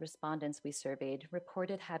unhoused respondents we surveyed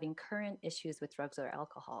reported having current issues with drugs or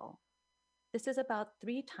alcohol. This is about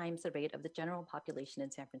 3 times the rate of the general population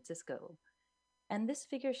in San Francisco. And this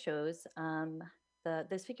figure shows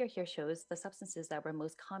this figure here shows the substances that were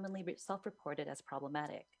most commonly self-reported as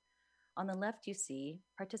problematic. On the left, you see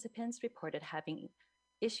participants reported having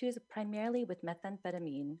issues primarily with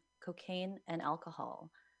methamphetamine, cocaine, and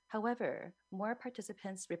alcohol. However, more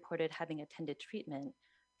participants reported having attended treatment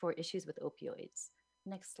for issues with opioids.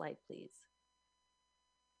 Next slide, please.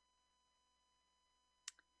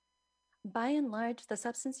 By and large, the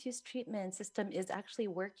substance use treatment system is actually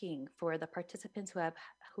working for the participants who have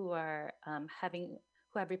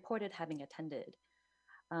reported having attended.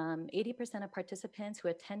 80% of participants who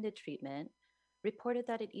attended treatment reported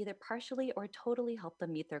that it either partially or totally helped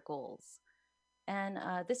them meet their goals. And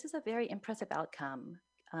this is a very impressive outcome,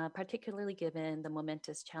 particularly given the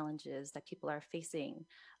momentous challenges that people are facing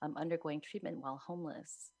undergoing treatment while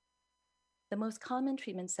homeless. The most common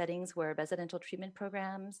treatment settings were residential treatment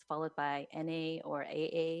programs, followed by NA or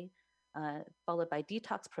AA, followed by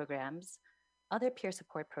detox programs, other peer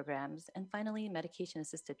support programs, and finally,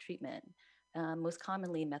 medication-assisted treatment, most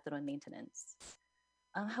commonly methadone maintenance.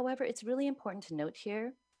 However, it's really important to note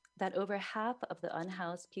here that over half of the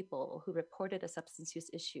unhoused people who reported a substance use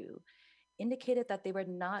issue indicated that they were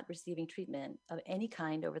not receiving treatment of any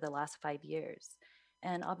kind over the last 5 years.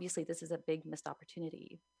 And obviously, this is a big missed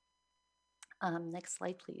opportunity. Next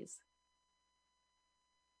slide, please.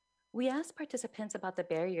 We asked participants about the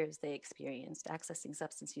barriers they experienced accessing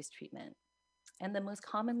substance use treatment. And the most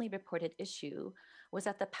commonly reported issue was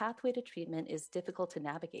that the pathway to treatment is difficult to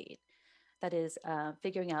navigate. That is,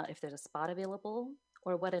 figuring out if there's a spot available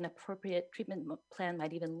or what an appropriate treatment plan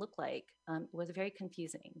might even look like was very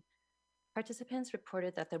confusing. Participants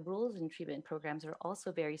reported that the rules in treatment programs are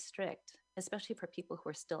also very strict, especially for people who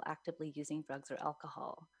are still actively using drugs or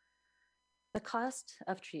alcohol. The cost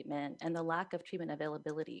of treatment and the lack of treatment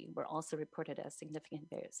availability were also reported as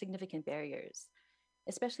significant barriers,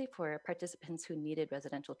 especially for participants who needed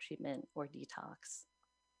residential treatment or detox.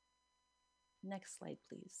 Next slide,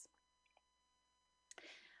 please.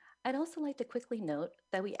 I'd also like to quickly note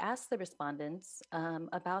that we asked the respondents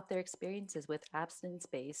about their experiences with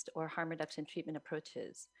abstinence-based or harm reduction treatment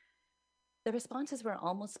approaches. The responses were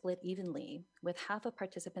almost split evenly, with half of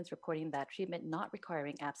participants reporting that treatment not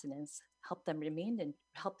requiring abstinence helped them remain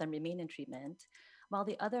in treatment, while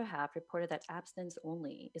the other half reported that abstinence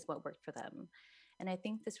only is what worked for them. And I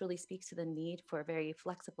think this really speaks to the need for very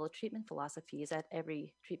flexible treatment philosophies at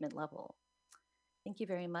every treatment level. Thank you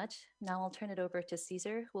very much. Now I'll turn it over to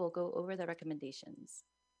Cesar, who will go over the recommendations.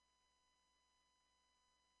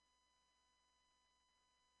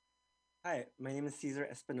 Hi, my name is Cesar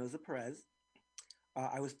Espinoza Perez.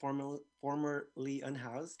 I was formerly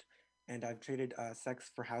unhoused, and I've traded sex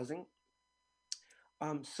for housing.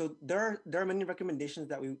 So there are many recommendations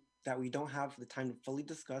that we don't have the time to fully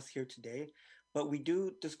discuss here today, but we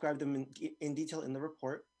do describe them in detail in the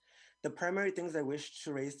report. The primary things I wish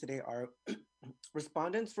to raise today are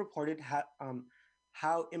respondents reported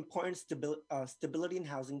how important stability in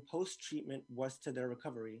housing post-treatment was to their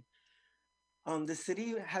recovery. The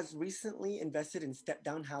city has recently invested in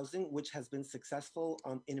step-down housing, which has been successful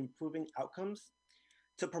in improving outcomes.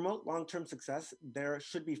 To promote long-term success, there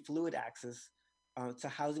should be fluid access to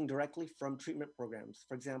housing directly from treatment programs.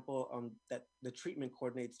 For example, that the treatment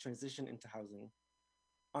coordinates transition into housing.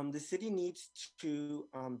 The city needs to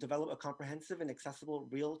develop a comprehensive and accessible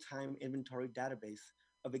real-time inventory database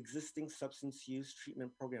of existing substance use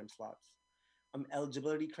treatment program slots,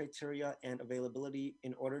 eligibility criteria, and availability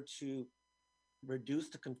in order to reduce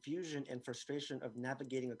the confusion and frustration of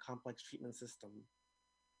navigating a complex treatment system.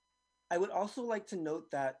 I would also like to note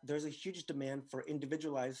that there's a huge demand for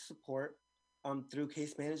individualized support through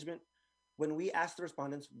case management. When we asked the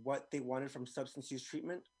respondents what they wanted from substance use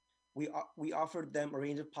treatment, we offered them a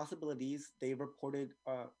range of possibilities. They reported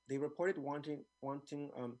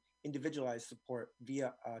wanting individualized support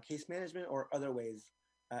via case management or other ways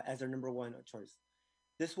as their number one choice.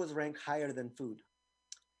 This was ranked higher than food.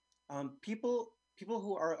 People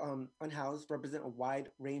who are unhoused represent a wide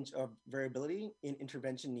range of variability in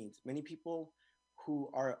intervention needs. Many people who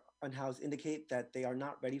are unhoused indicate that they are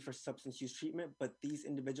not ready for substance use treatment, but these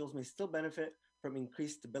individuals may still benefit from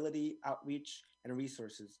increased stability, outreach, and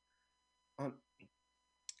resources.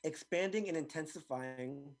 Expanding and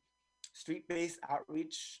intensifying street-based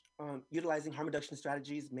outreach, utilizing harm reduction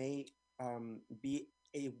strategies may be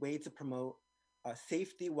a way to promote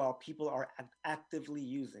safety while people are actively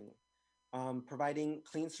using. Providing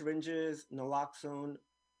clean syringes, naloxone,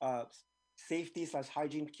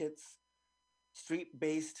 safety/hygiene kits,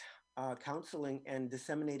 street-based counseling, and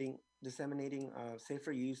disseminating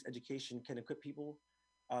safer use education can equip people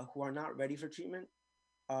who are not ready for treatment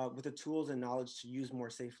with the tools and knowledge to use more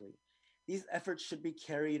safely. These efforts should be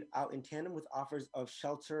carried out in tandem with offers of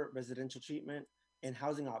shelter, residential treatment, and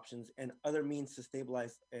housing options, and other means to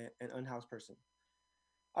stabilize an unhoused person.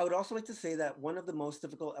 I would also like to say that one of the most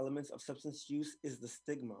difficult elements of substance use is the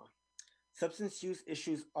stigma. Substance use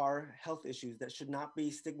issues are health issues that should not be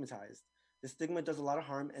stigmatized. The stigma does a lot of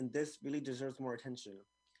harm, and this really deserves more attention.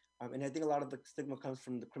 And I think a lot of the stigma comes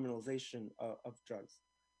from the criminalization of drugs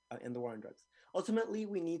and the war on drugs. Ultimately,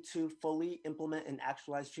 we need to fully implement and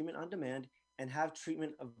actualize treatment on demand and have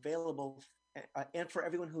treatment available and for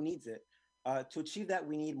everyone who needs it. To achieve that,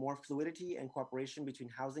 we need more fluidity and cooperation between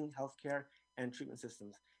housing, healthcare, and treatment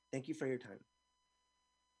systems. Thank you for your time.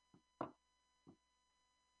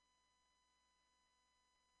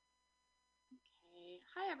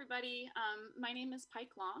 Hi, everybody. My name is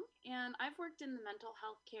Pike Long, and I've worked in the mental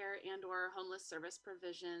health care and or homeless service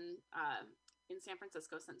provision in San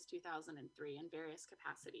Francisco since 2003 in various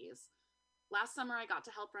capacities. Last summer, I got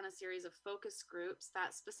to help run a series of focus groups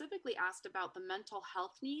that specifically asked about the mental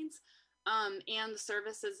health needs and the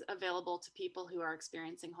services available to people who are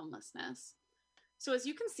experiencing homelessness. So as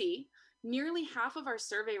you can see, nearly half of our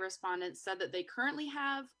survey respondents said that they currently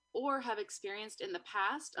have or have experienced in the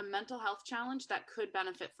past a mental health challenge that could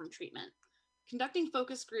benefit from treatment. Conducting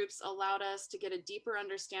focus groups allowed us to get a deeper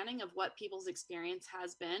understanding of what people's experience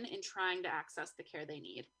has been in trying to access the care they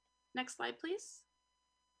need. Next slide, please.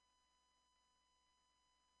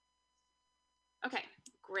 Okay,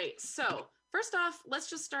 great. So first off,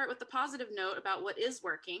 let's just start with the positive note about what is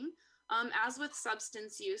working. As with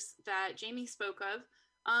substance use that Jamie spoke of,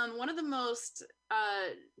 one of the most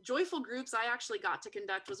joyful groups I actually got to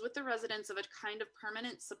conduct was with the residents of a kind of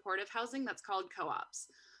permanent supportive housing that's called co-ops.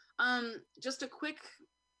 Just a quick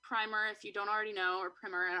primer, if you don't already know, or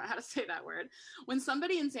primer, I don't know how to say that word. When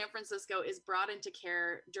somebody in San Francisco is brought into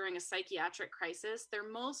care during a psychiatric crisis, they're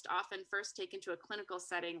most often first taken to a clinical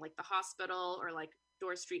setting like the hospital or like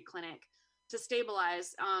Dorr Street Clinic to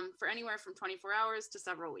stabilize for anywhere from 24 hours to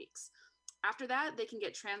several weeks. After that, they can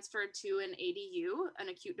get transferred to an ADU, an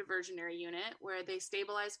acute diversionary unit, where they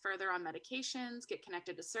stabilize further on medications, get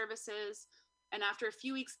connected to services, and after a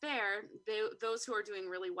few weeks there, those who are doing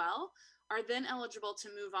really well are then eligible to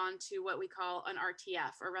move on to what we call an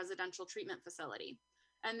RTF, or residential treatment facility.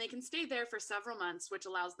 And they can stay there for several months, which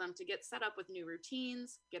allows them to get set up with new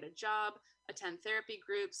routines, get a job, attend therapy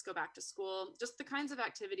groups, go back to school, just the kinds of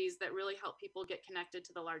activities that really help people get connected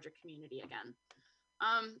to the larger community again.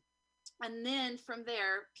 And then from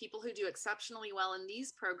there, people who do exceptionally well in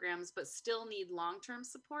these programs but still need long-term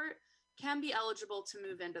support can be eligible to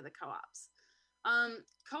move into the co-ops.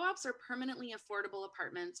 Co-ops are permanently affordable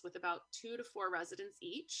apartments with about 2 to 4 residents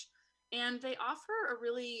each, and they offer a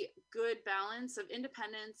really good balance of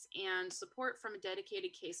independence and support from a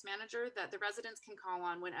dedicated case manager that the residents can call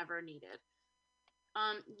on whenever needed.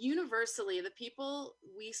 Universally, the people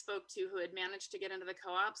we spoke to who had managed to get into the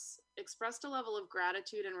co-ops expressed a level of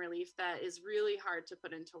gratitude and relief that is really hard to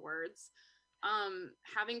put into words.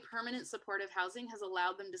 Having permanent supportive housing has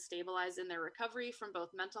allowed them to stabilize in their recovery from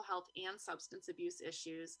both mental health and substance abuse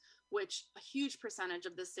issues, which a huge percentage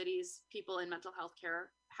of the city's people in mental health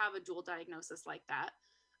care have a dual diagnosis like that.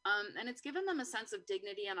 And it's given them a sense of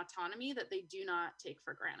dignity and autonomy that they do not take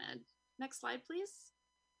for granted. Next slide, please.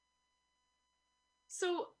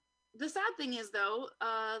 So the sad thing is, though,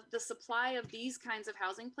 the supply of these kinds of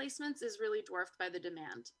housing placements is really dwarfed by the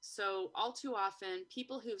demand. So all too often,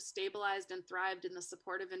 people who've stabilized and thrived in the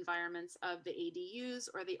supportive environments of the ADUs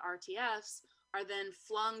or the RTFs are then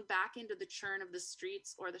flung back into the churn of the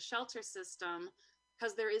streets or the shelter system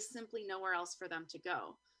because there is simply nowhere else for them to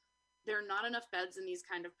go. There are not enough beds in these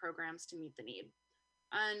kind of programs to meet the need.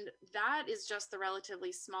 And that is just the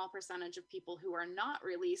relatively small percentage of people who are not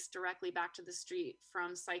released directly back to the street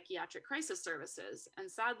from psychiatric crisis services.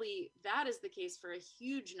 And sadly, that is the case for a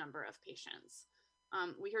huge number of patients.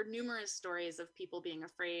 We heard numerous stories of people being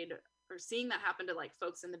afraid or seeing that happen to like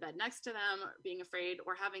folks in the bed next to them, being afraid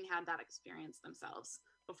or having had that experience themselves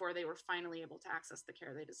before they were finally able to access the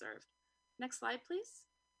care they deserved. Next slide, please.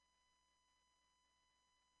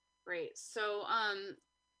 Great. So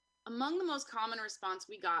among the most common response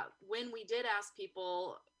we got when we did ask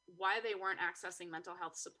people why they weren't accessing mental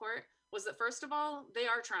health support was that, first of all, they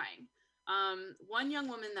are trying. One young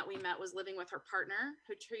woman that we met was living with her partner,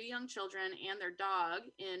 her 2 young children, and their dog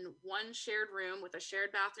in one shared room with a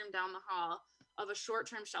shared bathroom down the hall of a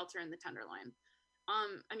short-term shelter in the Tenderloin.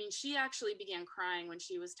 I mean, she actually began crying when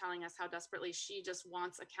she was telling us how desperately she just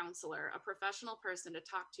wants a counselor, a professional person to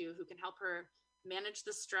talk to who can help her manage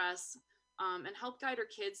the stress, and help guide her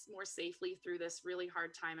kids more safely through this really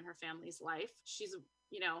hard time in her family's life. She's,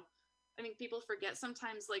 I mean, people forget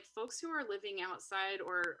sometimes, like, folks who are living outside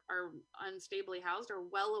or are unstably housed are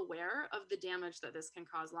well aware of the damage that this can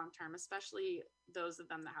cause long-term, especially those of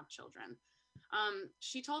them that have children.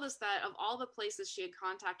 She told us that of all the places she had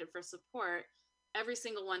contacted for support, every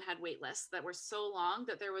single one had wait lists that were so long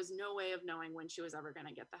that there was no way of knowing when she was ever going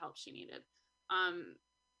to get the help she needed.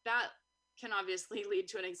 That can obviously lead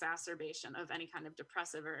to an exacerbation of any kind of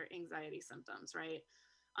depressive or anxiety symptoms, right?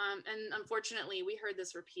 And unfortunately, we heard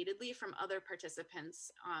this repeatedly from other participants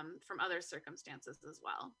from other circumstances as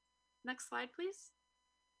well. Next slide, please.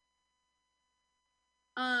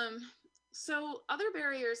 So other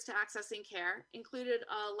barriers to accessing care included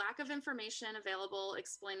a lack of information available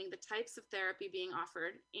explaining the types of therapy being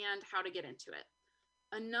offered and how to get into it.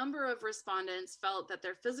 A number of respondents felt that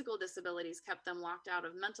their physical disabilities kept them locked out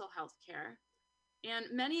of mental health care, and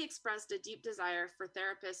many expressed a deep desire for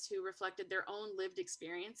therapists who reflected their own lived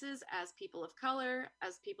experiences as people of color,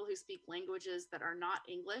 as people who speak languages that are not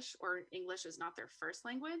English or English is not their first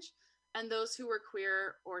language, and those who were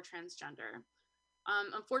queer or transgender.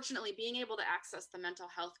 Unfortunately, being able to access the mental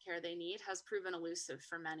health care they need has proven elusive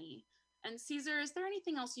for many. And Caesar, is there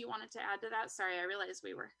anything else you wanted to add to that? Sorry, I realized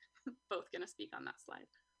we were both going to speak on that slide.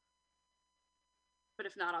 But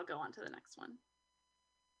if not, I'll go on to the next one.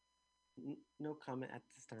 No comment at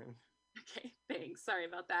this time. Okay, thanks. Sorry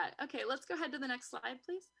about that. Okay, let's go ahead to the next slide,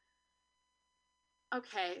 please.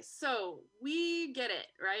 Okay, so we get it,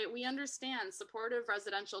 right? We understand supportive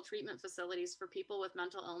residential treatment facilities for people with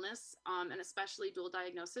mental illness, and especially dual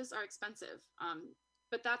diagnosis, are expensive.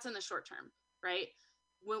 But that's in the short term, right?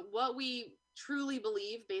 What we truly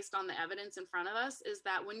believe based on the evidence in front of us is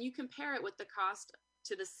that when you compare it with the cost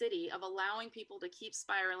to the city of allowing people to keep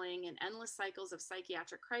spiraling in endless cycles of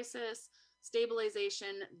psychiatric crisis,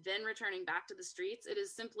 stabilization, then returning back to the streets, it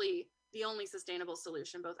is simply the only sustainable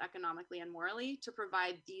solution, both economically and morally, to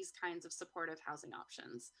provide these kinds of supportive housing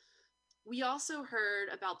options. We also heard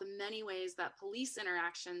about the many ways that police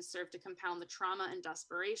interactions serve to compound the trauma and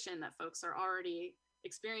desperation that folks are already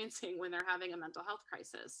experiencing when they're having a mental health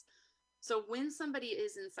crisis. So when somebody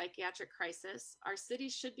is in psychiatric crisis, our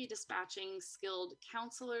cities should be dispatching skilled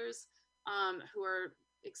counselors who are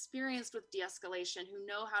experienced with de-escalation, who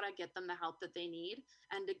know how to get them the help that they need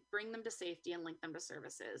and to bring them to safety and link them to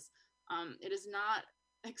services. It is not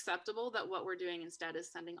acceptable that what we're doing instead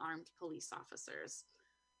is sending armed police officers.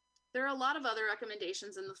 There are a lot of other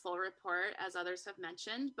recommendations in the full report, as others have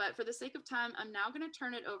mentioned, but for the sake of time, I'm now going to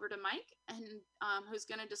turn it over to Mike, and who's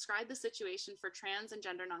going to describe the situation for trans and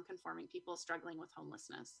gender nonconforming people struggling with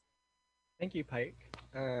homelessness. Thank you, Pike.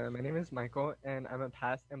 My name is Michael, and I'm a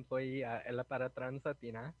past employee at Ela para Trans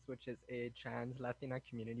Latinas, which is a trans Latina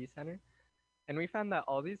community center. And we found that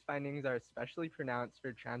all these findings are especially pronounced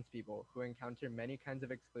for trans people who encounter many kinds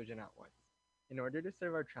of exclusion at once. In order to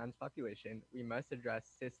serve our trans population, we must address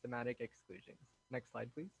systematic exclusions. Next slide,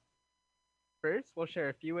 please. First, we'll share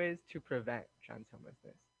a few ways to prevent trans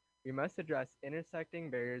homelessness. We must address intersecting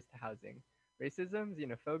barriers to housing. Racism,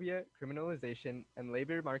 xenophobia, criminalization, and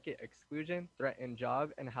labor market exclusion threaten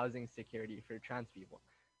job and housing security for trans people.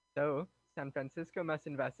 So, San Francisco must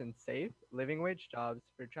invest in safe, living wage jobs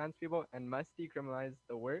for trans people and must decriminalize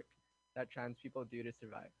the work that trans people do to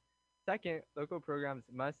survive. Second, local programs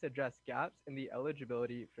must address gaps in the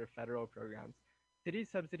eligibility for federal programs. City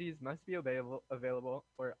subsidies must be available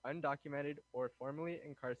for undocumented or formerly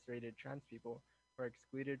incarcerated trans people who are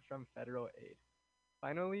excluded from federal aid.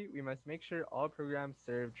 Finally, we must make sure all programs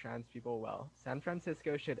serve trans people well. San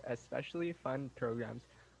Francisco should especially fund programs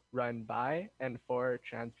run by and for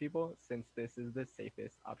trans people since this is the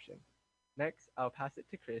safest option. Next, I'll pass it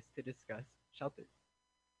to Chris to discuss shelters.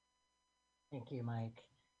 Thank you, Mike.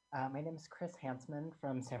 My name is Chris Hansman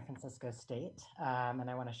from San Francisco State, and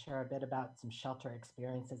I want to share a bit about some shelter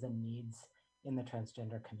experiences and needs in the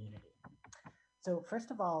transgender community. So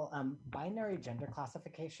first of all, binary gender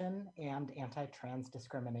classification and anti-trans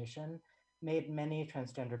discrimination made many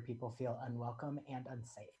transgender people feel unwelcome and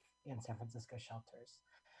unsafe in San Francisco shelters.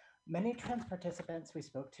 Many trans participants we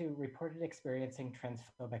spoke to reported experiencing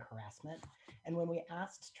transphobic harassment, and when we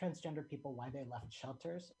asked transgender people why they left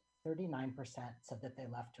shelters, 39% said that they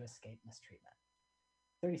left to escape mistreatment.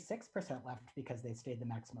 36% left because they stayed the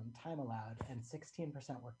maximum time allowed, and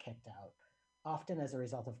 16% were kicked out, often as a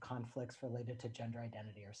result of conflicts related to gender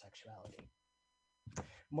identity or sexuality.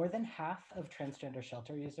 More than half of transgender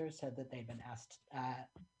shelter users said that they've been asked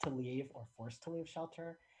to leave or forced to leave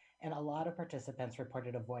shelter, and a lot of participants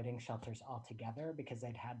reported avoiding shelters altogether because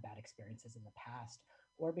they'd had bad experiences in the past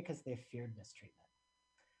or because they feared mistreatment.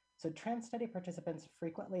 So trans study participants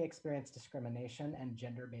frequently experience discrimination and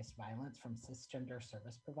gender-based violence from cisgender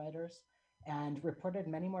service providers and reported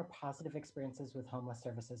many more positive experiences with homeless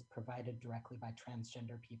services provided directly by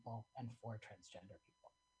transgender people and for transgender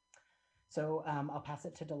people. So I'll pass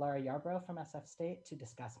it to Delara Yarbrough from SF State to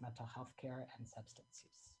discuss mental health care and substance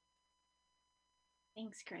use.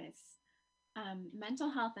 Thanks, Chris.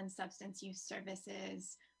 Mental health and substance use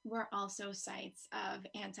services were also sites of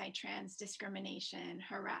anti-trans discrimination,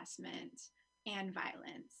 harassment, and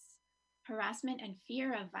violence. Harassment and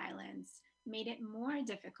fear of violence made it more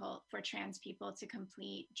difficult for trans people to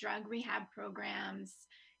complete drug rehab programs,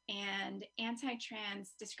 and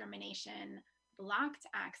anti-trans discrimination blocked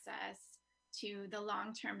access to the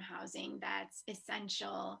long-term housing that's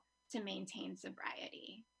essential to maintain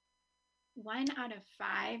sobriety. 1 out of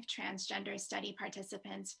 5 transgender study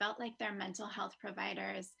participants felt like their mental health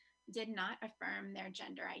providers did not affirm their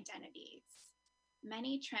gender identities.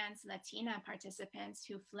 Many trans Latina participants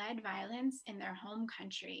who fled violence in their home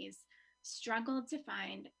countries struggled to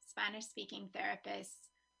find Spanish-speaking therapists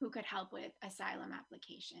who could help with asylum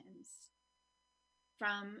applications.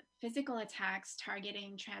 From physical attacks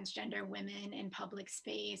targeting transgender women in public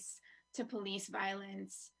space to police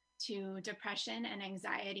violence, to depression and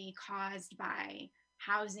anxiety caused by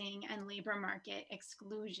housing and labor market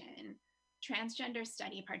exclusion, transgender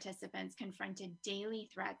study participants confronted daily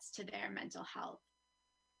threats to their mental health.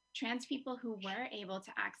 Trans people who were able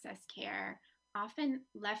to access care often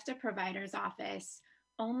left a provider's office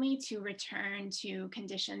only to return to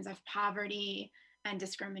conditions of poverty and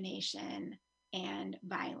discrimination and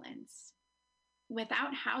violence.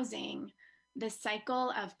 Without housing, the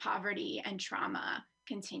cycle of poverty and trauma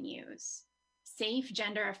continues. Safe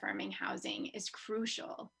gender-affirming housing is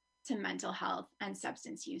crucial to mental health and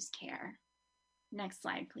substance use care. Next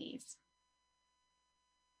slide, please.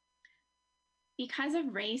 Because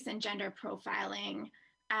of race and gender profiling,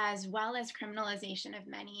 as well as criminalization of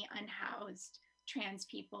many unhoused trans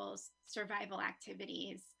people's survival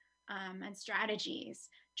activities and strategies,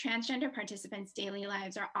 transgender participants' daily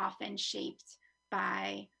lives are often shaped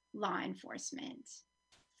by law enforcement.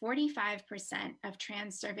 45% of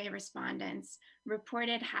trans survey respondents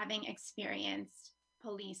reported having experienced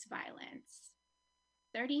police violence.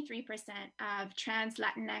 33% of trans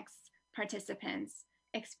Latinx participants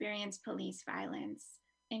experienced police violence,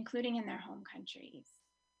 including in their home countries.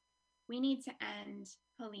 We need to end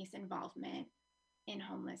police involvement in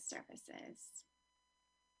homeless services.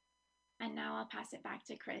 And now I'll pass it back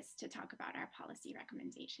to Chris to talk about our policy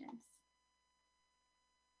recommendations.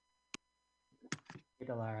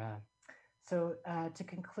 Delara. So to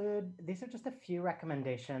conclude, these are just a few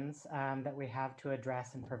recommendations that we have to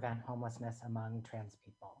address and prevent homelessness among trans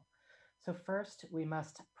people. So first, we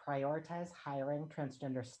must prioritize hiring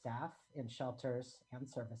transgender staff in shelters and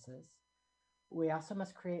services. We also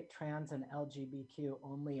must create trans and LGBTQ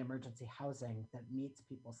only emergency housing that meets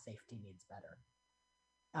people's safety needs better.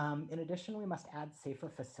 In addition, we must add safer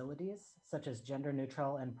facilities such as gender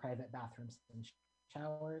neutral and private bathrooms and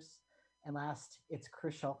showers. And last, it's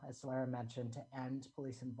crucial, as Delara mentioned, to end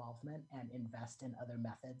police involvement and invest in other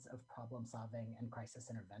methods of problem solving and crisis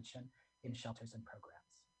intervention in shelters and programs.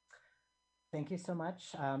 Thank you so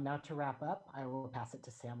much. Now to wrap up, I will pass it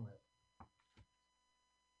to Sam Liu.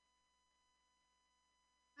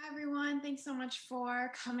 Hi, everyone. Thanks so much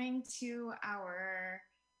for coming to our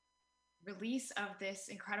release of this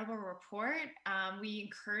incredible report. We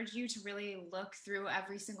encourage you to really look through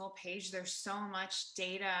every single page. There's so much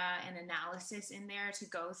data and analysis in there to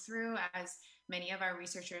go through, as many of our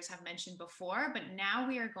researchers have mentioned before. But now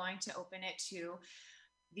we are going to open it to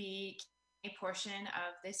the Q&A portion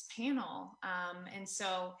of this panel. And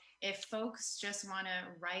so if folks just want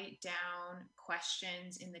to write down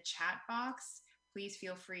questions in the chat box, please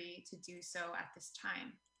feel free to do so at this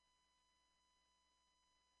time.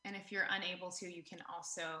 And if you're unable to, you can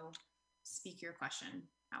also speak your question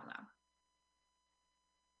out loud.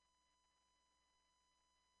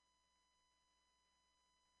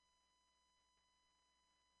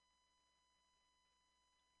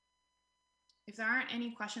 If there aren't any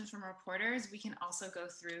questions from reporters, we can also go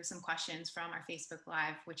through some questions from our Facebook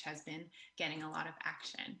Live, which has been getting a lot of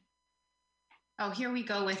action. Oh, here we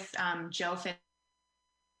go with Joe Fitz.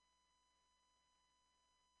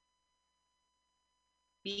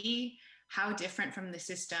 Be how different from the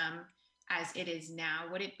system as it is now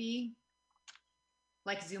would it be?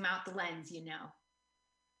 Like zoom out the lens, you know.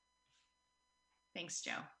 Thanks,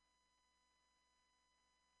 Joe.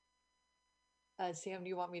 Sam, do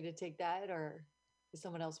you want me to take that, or does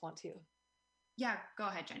someone else want to? Yeah, go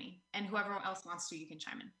ahead, Jenny. And whoever else wants to, you can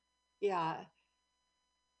chime in. Yeah.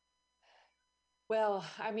 Well,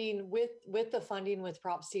 I mean, with the funding with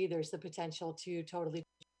Prop C, there's the potential to totally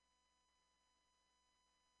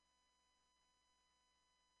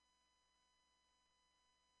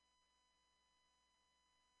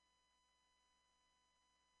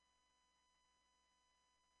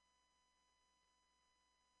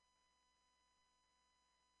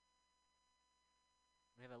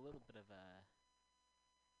We have a little bit of a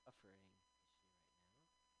buffering issue right now.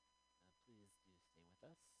 Please do stay with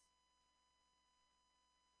us.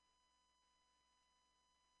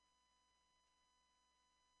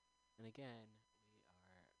 And again,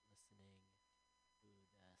 we are listening to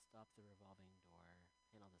the Stop the Revolving Door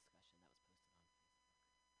panel discussion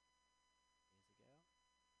that was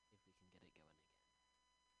posted on Facebook days ago. If we can get it going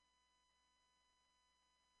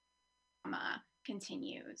again.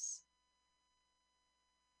 Continues.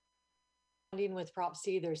 funding with Prop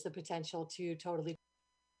C, there's the potential to totally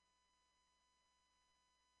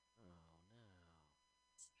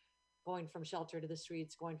going from shelter to the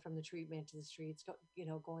streets, going from the treatment to the streets,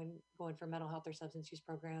 going from mental health or substance use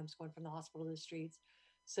programs, going from the hospital to the streets.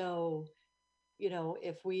 So,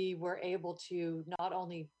 if we were able to not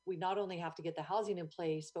only have to get the housing in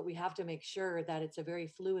place, but we have to make sure that it's a very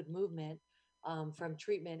fluid movement from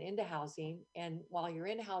treatment into housing. And while you're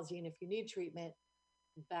in housing, if you need treatment,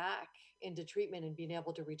 back into treatment and being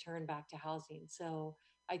able to return back to housing. So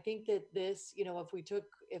I think that this,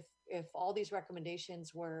 if all these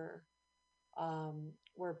recommendations were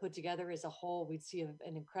put together as a whole, we'd see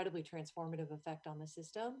an incredibly transformative effect on the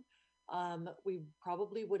system. We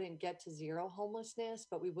probably wouldn't get to zero homelessness,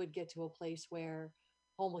 but we would get to a place where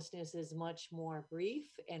homelessness is much more brief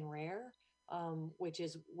and rare, which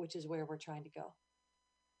is where we're trying to go.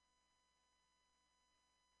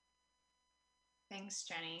 Thanks,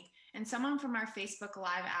 Jenny. And someone from our Facebook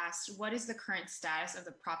Live asked, what is the current status of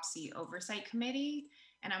the Prop C Oversight Committee?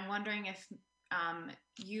 And I'm wondering if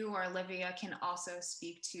you or Olivia can also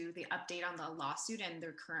speak to the update on the lawsuit and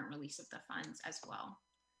their current release of the funds as well.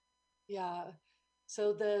 Yeah.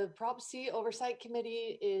 So the Prop C Oversight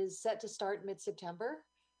Committee is set to start mid-September.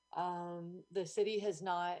 The city has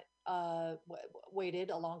not waited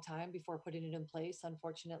a long time before putting it in place,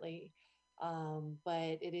 unfortunately,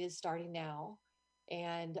 but it is starting now.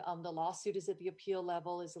 And the lawsuit is at the appeal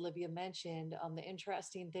level, as Olivia mentioned. The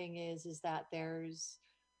interesting thing is that there's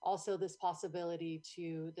also this possibility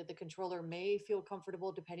that the controller may feel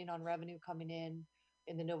comfortable, depending on revenue coming in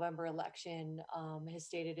the November election, has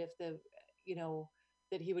stated that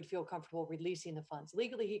he would feel comfortable releasing the funds.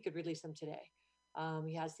 Legally, he could release them today.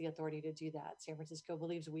 He has the authority to do that. San Francisco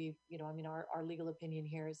believes our legal opinion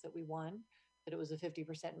here is that we won, that it was a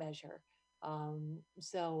 50% measure.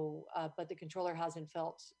 But the controller hasn't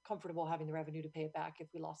felt comfortable having the revenue to pay it back if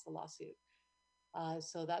we lost the lawsuit.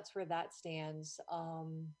 So that's where that stands.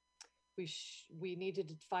 We need to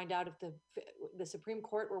find out if the Supreme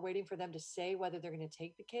Court, we're waiting for them to say whether they're going to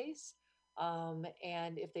take the case.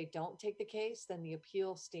 And if they don't take the case, then the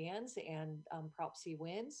appeal stands and Prop C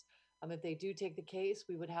wins. If they do take the case,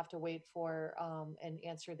 we would have to wait for an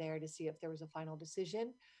answer there to see if there was a final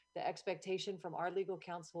decision. The expectation from our legal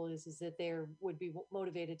counsel is that they would be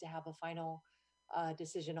motivated to have a final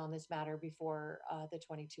decision on this matter before the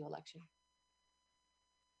 22 election.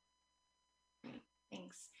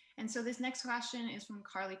 Thanks. And so this next question is from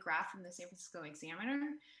Carly Graff from the San Francisco Examiner.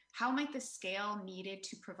 How might the scale needed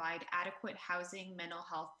to provide adequate housing, mental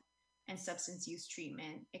health, and substance use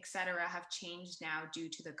treatment, et cetera, have changed now due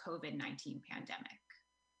to the COVID-19 pandemic?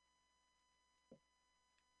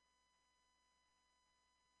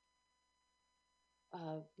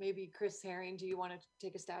 Maybe Chris Herring, do you want to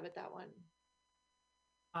take a stab at that one?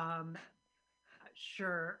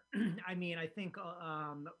 Sure. I mean, I think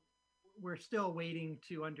we're still waiting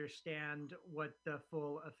to understand what the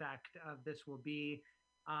full effect of this will be.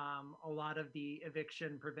 A lot of the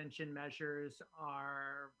eviction prevention measures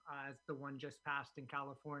are, as the one just passed in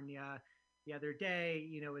California the other day,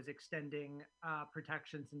 is extending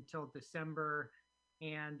protections until December.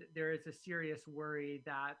 And there is a serious worry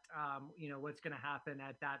that, what's going to happen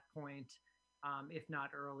at that point, if not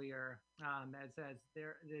earlier, as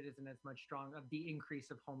there it isn't as much strong of the increase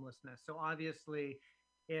of homelessness. So obviously,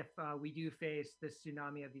 if we do face this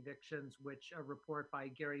tsunami of evictions, which a report by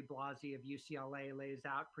Gary Blasi of UCLA lays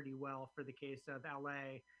out pretty well for the case of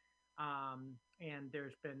LA, and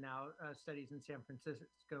there's been now studies in San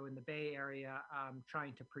Francisco in the Bay Area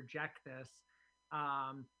trying to project this.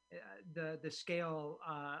 The scale,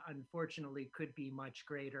 unfortunately, could be much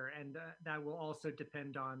greater, and that will also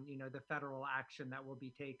depend on the federal action that will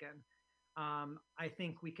be taken. I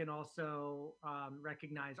think we can also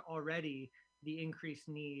recognize already the increased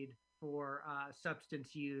need for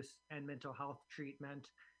substance use and mental health treatment.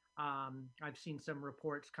 I've seen some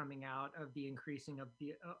reports coming out of the increasing of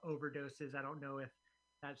the overdoses. I don't know if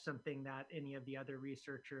that's something that any of the other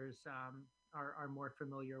researchers are more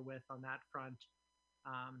familiar with on that front.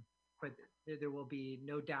 But there will be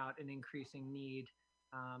no doubt an increasing need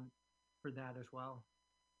for that as well.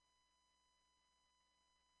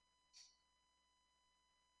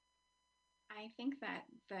 I think that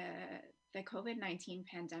the COVID-19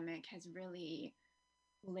 pandemic has really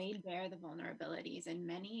laid bare the vulnerabilities in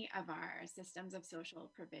many of our systems of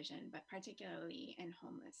social provision, but particularly in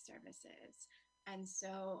homeless services. And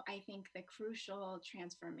so I think the crucial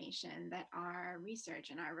transformation that our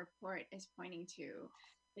research and our report is pointing to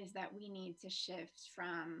is that we need to shift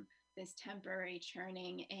from this temporary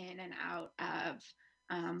churning in and out of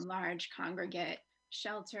large congregate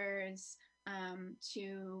shelters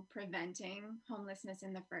to preventing homelessness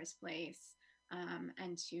in the first place,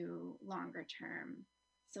 and to longer term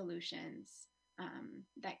solutions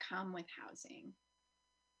that come with housing.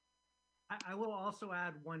 I will also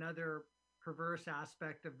add one other perverse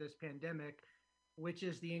aspect of this pandemic, which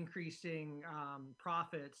is the increasing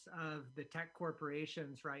profits of the tech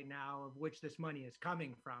corporations right now, of which this money is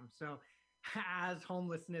coming from. So as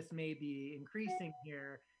homelessness may be increasing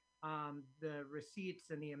here, the receipts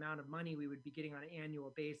and the amount of money we would be getting on an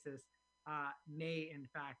annual basis may in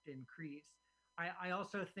fact increase. I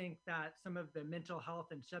also think that some of the mental health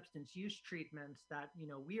and substance use treatments that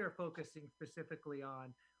we are focusing specifically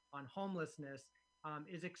on homelessness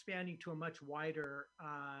is expanding to a much wider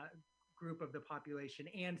group of the population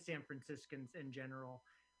and San Franciscans in general.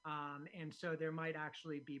 And so there might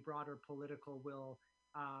actually be broader political will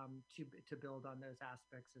to build on those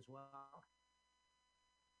aspects as well.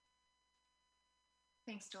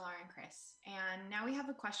 Thanks to Laura and Chris. And now we have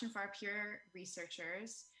a question for our peer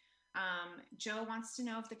researchers. Joe wants to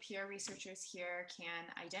know if the peer researchers here can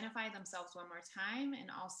identify themselves one more time, and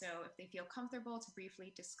also if they feel comfortable to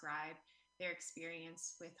briefly describe their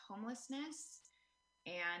experience with homelessness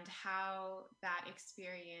and how that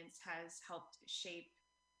experience has helped shape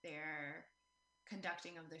their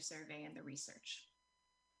conducting of their survey and the research.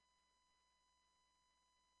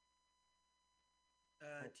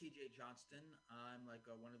 TJ Johnston. I'm like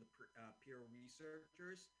one of the peer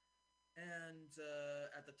researchers. And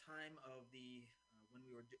at the time of the, when we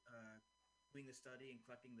were doing the study and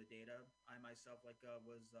collecting the data, I myself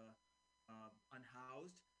was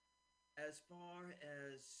unhoused. As far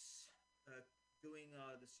as doing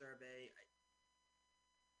the survey,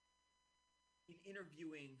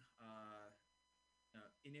 interviewing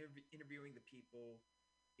the people,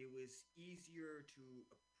 it was easier to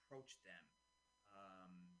approach them.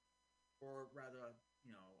 Or rather,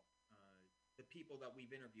 the people that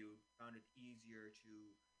we've interviewed found it easier to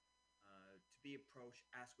be approached,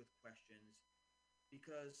 asked with questions,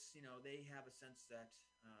 because they have a sense that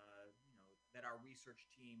that our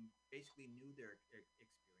research team basically knew their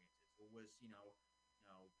experiences, or was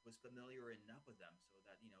was familiar enough with them so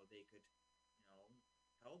that they could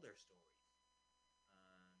tell their stories.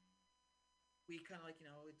 We kind of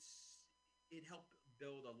it helped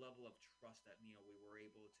build a level of trust that we were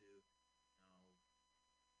able to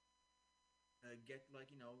get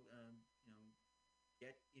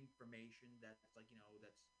get information that's that's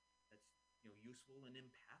useful and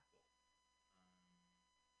impactful.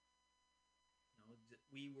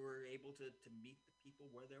 We were able to meet the people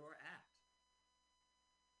where they were at.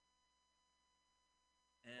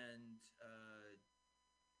 And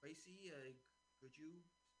Tracy, could you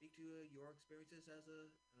speak to your experiences as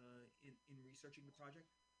in researching the project?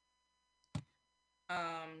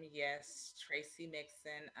 Yes, Tracy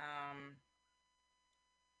Mixon.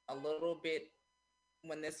 A little bit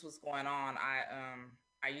when this was going on,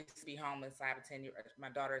 I used to be homeless. I have a 10 year. My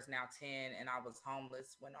daughter is now 10, and I was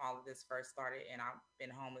homeless when all of this first started. And I've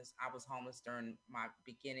been homeless. I was homeless during my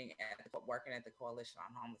beginning at working at the Coalition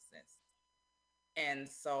on Homelessness. And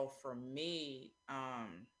so for me,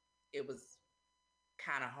 it was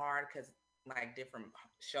kind of hard because like different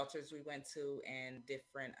shelters we went to and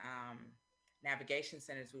different navigation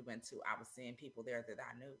centers we went to, I was seeing people there that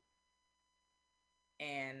I knew.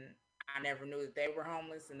 And I never knew that they were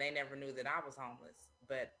homeless and they never knew that I was homeless.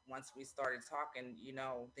 But once we started talking,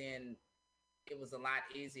 then it was a lot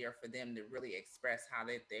easier for them to really express how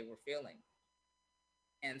they were feeling.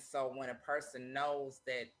 And so when a person knows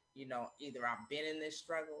that, either I've been in this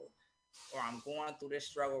struggle or I'm going through this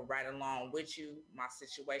struggle right along with you, my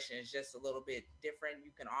situation is just a little bit different.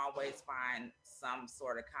 You can always find some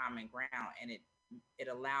sort of common ground, and it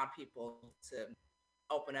allowed people to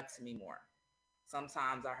open up to me more.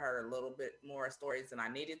 Sometimes I heard a little bit more stories than I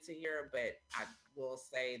needed to hear, but I will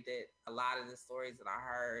say that a lot of the stories that I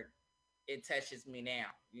heard, it touches me now.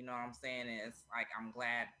 You know what I'm saying? And it's like I'm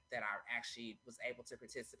glad that I actually was able to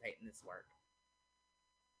participate in this work.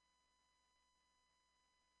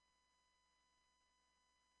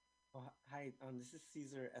 Oh, hi, this is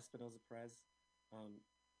Cesar Espinoza Perez,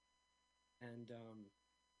 and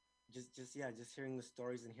just hearing the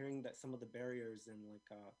stories and hearing that some of the barriers and like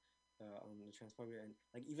the transphobia and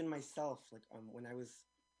like even myself, like when I was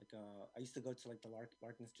like I used to go to like the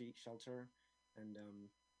Larkin Street shelter, and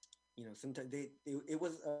sometimes it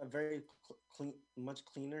was a very clean, much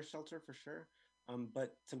cleaner shelter for sure.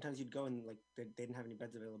 But sometimes you'd go and like they didn't have any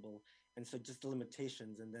beds available, and so just the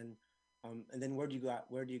limitations, and then where do you go?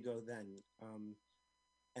 Where do you go then?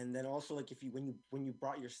 And then also like if you when you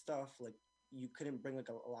brought your stuff, like you couldn't bring like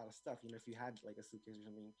a lot of stuff. If you had like a suitcase or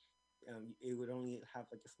something, it would only have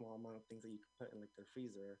like a small amount of things that you could put in like their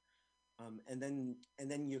freezer. And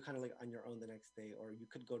then you're kind of like on your own the next day, or you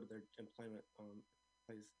could go to their employment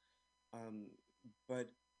place.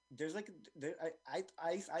 But there's like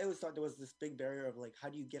I always thought there was this big barrier of like how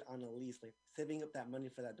do you get on a lease, like saving up that money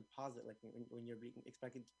for that deposit, like when you're being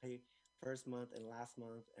expected to pay first month and last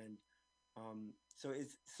month, and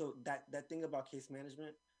so that thing about case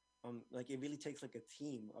management, like it really takes like a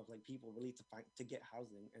team of like people really to get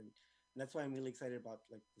housing, and that's why I'm really excited about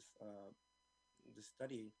like this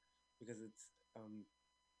study, because it's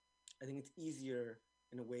I think it's easier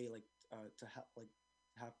in a way like to have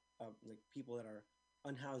like people that are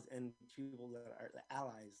unhoused and people that are the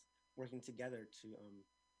allies working together to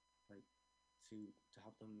like to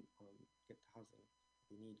help them get the housing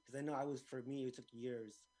they need. Because I know for me it took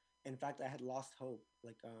years. In fact, I had lost hope.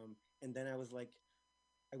 Like and then I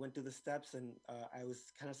went through the steps, and I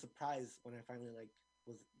was kind of surprised when I finally like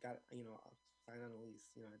got signed on a lease.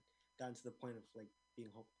 I'd gotten to the point of like being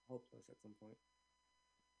hopeless at some point.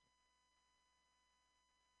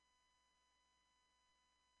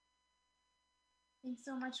 Thanks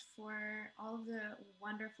so much for all of the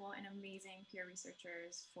wonderful and amazing peer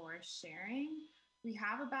researchers for sharing. We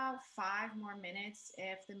have about 5 more minutes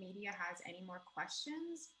if the media has any more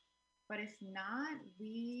questions, but if not,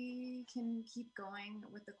 we can keep going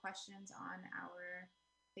with the questions on our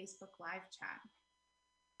Facebook Live chat.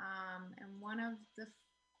 And one of the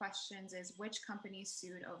questions is, which company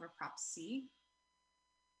sued over Prop C?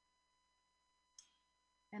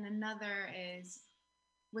 And another is,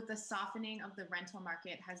 with the softening of the rental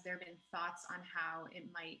market, has there been thoughts on how it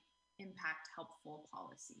might impact helpful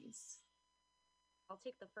policies? I'll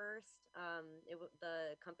take the first.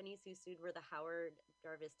 The companies who sued were the Howard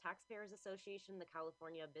Jarvis Taxpayers Association, the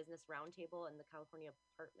California Business Roundtable, and the California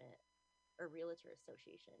Apartment or Realtor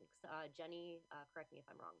Association. Jenny, correct me if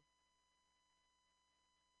I'm wrong.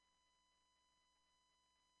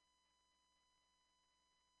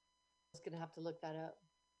 I was going to have to look that up.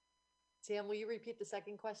 Sam, will you repeat the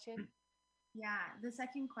second question? Yeah, the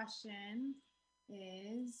second question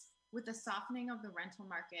is, with the softening of the rental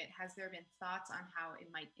market, has there been thoughts on how it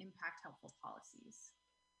might impact helpful policies?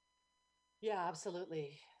 Yeah,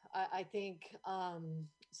 absolutely. I think,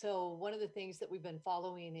 so one of the things that we've been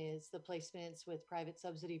following is the placements with private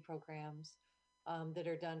subsidy programs that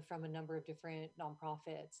are done from a number of different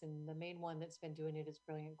nonprofits. And the main one that's been doing it is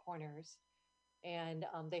Brilliant Corners. And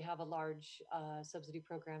they have a large subsidy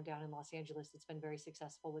program down in Los Angeles that's been very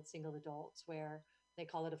successful with single adults, where they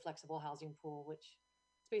call it a flexible housing pool, which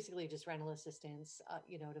is basically just rental assistance,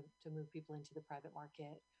 to move people into the private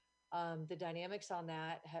market. The dynamics on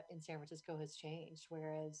that in San Francisco has changed.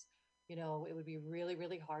 Whereas, you know, it would be really,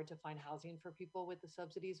 really hard to find housing for people with the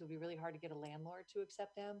subsidies. It would be really hard to get a landlord to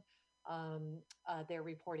accept them. They're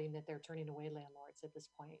reporting that they're turning away landlords at this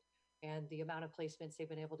point. And the amount of placements they've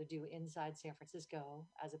been able to do inside San Francisco,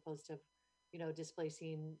 as opposed to, you know,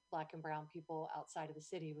 displacing Black and brown people outside of the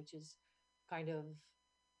city, which is kind of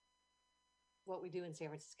what we do in San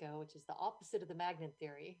Francisco, which is the opposite of the magnet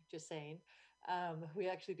theory, just saying. We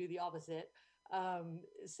actually do the opposite.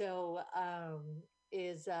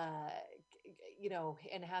 Is, you know,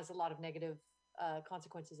 and has a lot of negative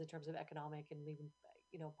consequences in terms of economic and even,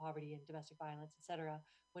 you know, poverty and domestic violence, et cetera,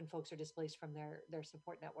 when folks are displaced from their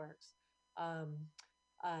support networks.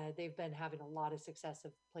 They've been having a lot of success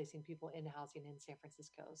of placing people in housing in San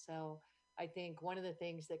Francisco. So I think one of the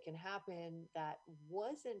things that can happen that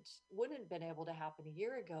wouldn't have been able to happen a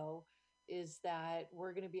year ago is that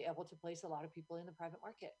we're going to be able to place a lot of people in the private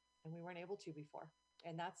market, and we weren't able to before.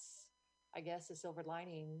 And that's, I guess, a silver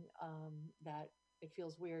lining that it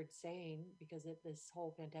feels weird saying, because this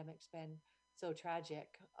whole pandemic's been so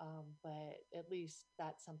tragic, but at least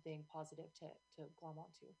that's something positive to glom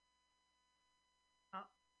onto.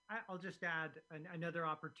 I'll just add another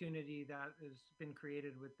opportunity that has been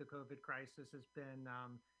created with the COVID crisis has been,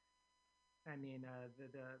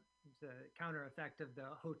 the counter effect of the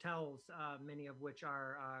hotels, many of which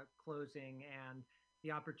are closing, and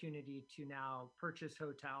the opportunity to now purchase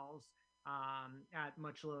hotels at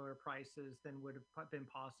much lower prices than would have been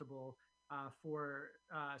possible for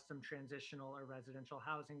some transitional or residential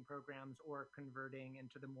housing programs, or converting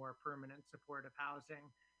into the more permanent supportive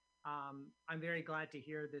housing. I'm very glad to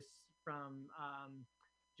hear this from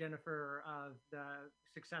Jennifer of the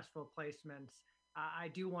successful placements. I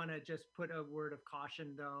do want to just put a word of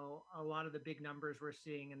caution, though. A lot of the big numbers we're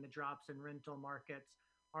seeing in the drops in rental markets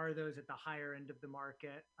are those at the higher end of the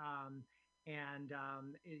market.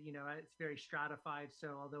 You know, it's very stratified.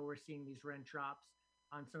 So although we're seeing these rent drops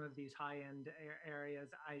on some of these high-end areas,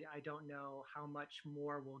 I don't know how much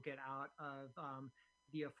more we'll get out of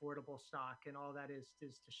the affordable stock. And all that is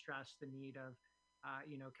to stress the need of,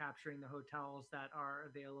 you know, capturing the hotels that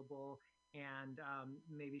are available, and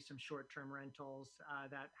maybe some short-term rentals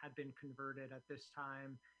that had been converted at this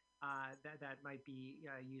time that might be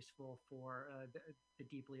useful for the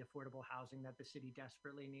deeply affordable housing that the city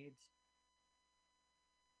desperately needs.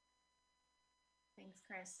 Thanks,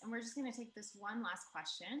 Chris. And we're just going to take this one last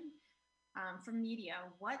question from media.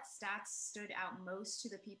 What stats stood out most to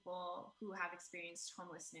the people who have experienced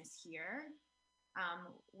homelessness here?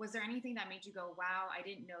 Was there anything that made you go, wow, I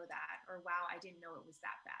didn't know that, or wow, I didn't know it was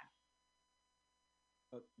that bad?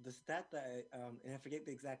 The stat that, and I forget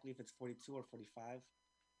exactly if it's 42 or 45,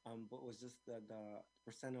 but was just the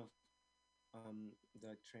percent of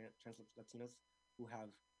the trans Latinos who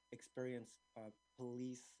have experienced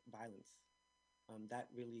police violence. That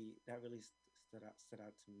really stood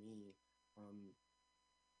out to me.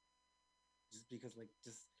 Just because, like,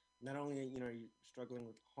 just not only, you know, you're struggling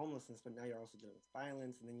with homelessness, but now you're also dealing with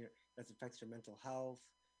violence, and then that affects your mental health,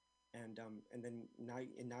 and then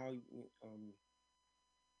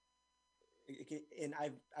and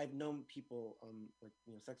I've known people, like,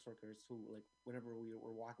 you know, sex workers who, like, whenever we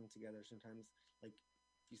were walking together, sometimes, like,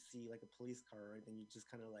 if you see like a police car, right, then you just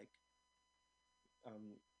kind of like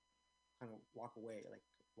walk away, like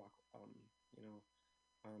you know,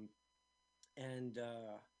 and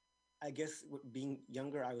I guess being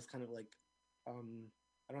younger, I was kind of like, I don't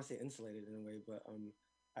want to say insulated in a way, but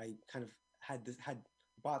I kind of had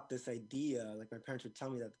bought this idea, like my parents would tell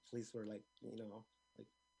me that the police were, like, you know, like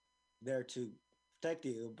there to protect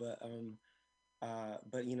you,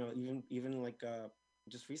 but you know, even like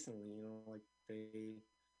just recently, you know, like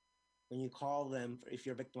when you call them, if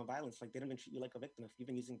you're a victim of violence, like they don't even treat you like a victim. If you've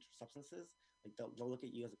been using substances, like they'll look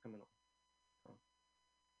at you as a criminal.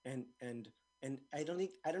 And I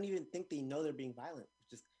don't even think they know they're being violent,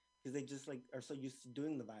 just because they just, like, are so used to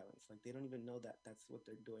doing the violence. Like they don't even know that that's what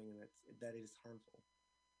they're doing, and that it is harmful.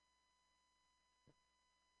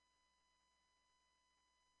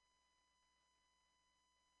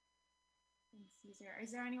 Thanks, Caesar.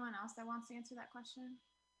 Is there anyone else that wants to answer that question?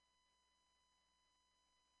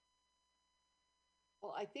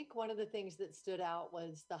 Well, I think one of the things that stood out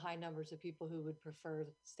was the high numbers of people who would prefer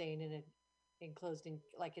staying in an enclosed,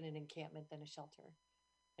 like in an encampment, than a shelter.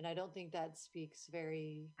 And I don't think that speaks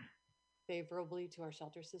very favorably to our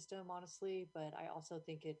shelter system, honestly, but I also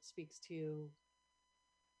think it speaks to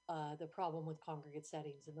the problem with congregate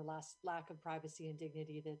settings and the lack of privacy and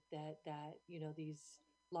dignity that you know, these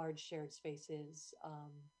large shared spaces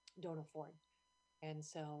don't afford. And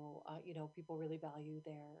so you know, people really value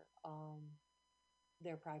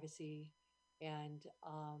their privacy. And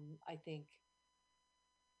I think,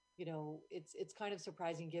 it's kind of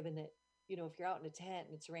surprising given that, if you're out in a tent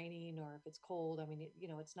and it's raining or if it's cold, I mean,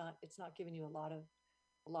 it's not giving you a lot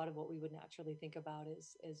of what we would naturally think about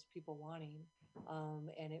as people wanting.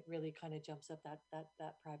 And it really kind of jumps up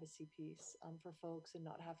that privacy piece for folks, and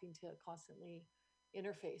not having to constantly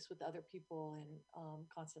interface with other people, and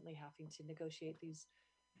constantly having to negotiate these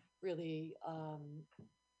really,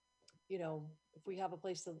 if we have a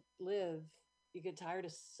place to live, you get tired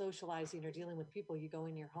of socializing or dealing with people, you go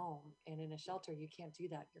in your home. And in a shelter, you can't do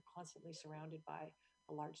that. You're constantly surrounded by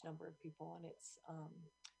a large number of people, and it's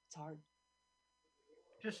hard.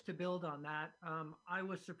 Just to build on that, I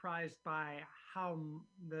was surprised by how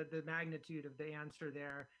the magnitude of the answer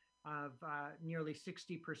there of nearly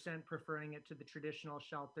 60% preferring it to the traditional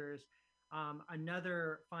shelters.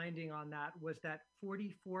 Another finding on that was that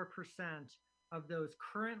 44% of those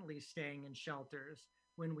currently staying in shelters,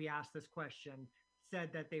 when we asked this question,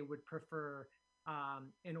 said that they would prefer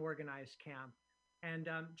an organized camp. And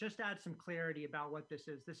just to add some clarity about what this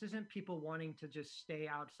is, this isn't people wanting to just stay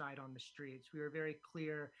outside on the streets. We were very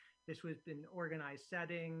clear this was an organized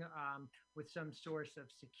setting with some source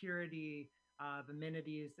of security, of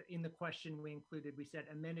amenities. In the question we included, we said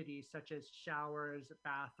amenities such as showers,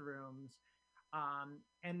 bathrooms.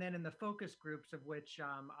 And then in the focus groups, of which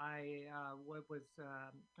I was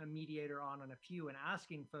a mediator on a few, and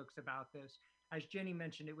asking folks about this, as Jenny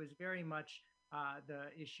mentioned, it was very much the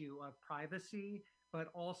issue of privacy, but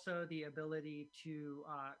also the ability to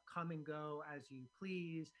come and go as you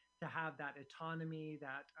please, to have that autonomy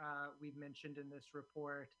that we've mentioned in this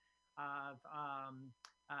report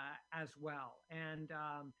as well. And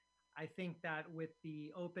I think that with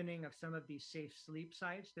the opening of some of these safe sleep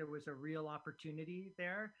sites, there was a real opportunity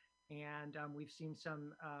there. And we've seen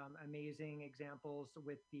some amazing examples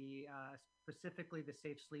with the specifically the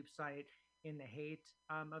safe sleep site in the Haight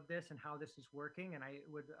of this, and how this is working. And I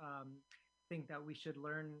would think that we should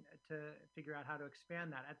learn to figure out how to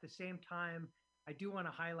expand that. At the same time, I do want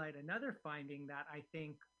to highlight another finding that I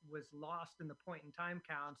think was lost in the point in time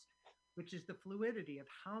counts, which is the fluidity of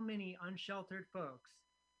how many unsheltered folks,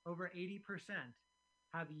 over 80%,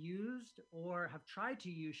 have used or have tried to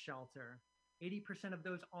use shelter, 80% of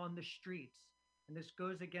those on the streets. And this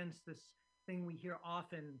goes against this thing we hear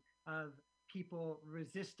often of people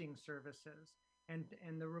resisting services. And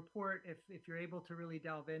the report, if you're able to really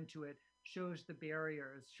delve into it, shows the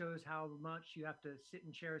barriers, shows how much you have to sit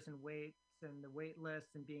in chairs and wait, and the wait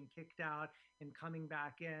lists, and being kicked out and coming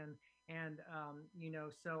back in. And,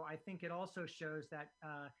 so I think it also shows that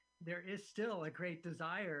there is still a great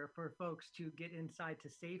desire for folks to get inside to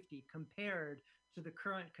safety compared to the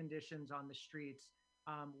current conditions on the streets,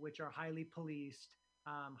 which are highly policed,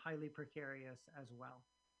 highly precarious as well.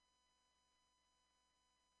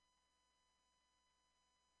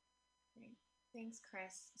 Great. Thanks,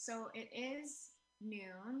 Chris. So it is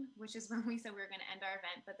noon, which is when we said we were going to end our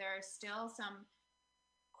event, but there are still some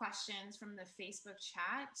questions from the Facebook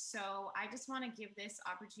chat. So I just want to give this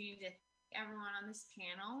opportunity to everyone on this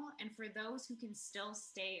panel, and for those who can still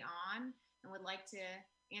stay on and would like to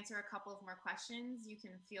answer a couple of more questions, you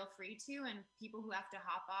can feel free to, and people who have to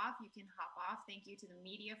hop off, you can hop off. Thank you to the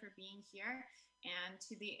media for being here, and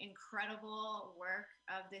to the incredible work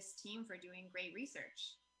of this team for doing great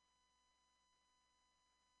research.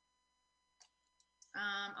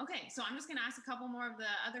 Okay, so I'm just going to ask a couple more of the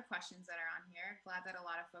other questions that are on here. Glad that a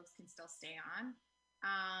lot of folks can still stay on.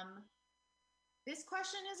 This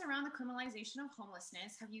question is around the criminalization of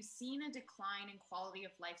homelessness. Have you seen a decline in quality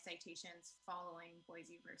of life citations following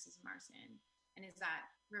Boise versus Marson? And is that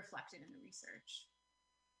reflected in the research?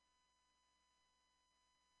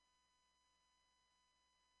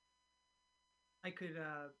 I could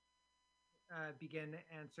begin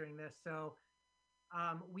answering this. So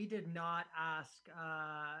we did not ask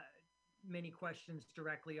many questions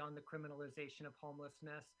directly on the criminalization of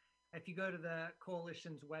homelessness. If you go to the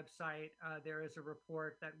coalition's website, there is a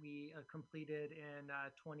report that we completed in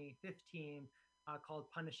 2015 called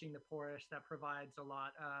Punishing the Poorest that provides a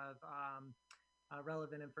lot of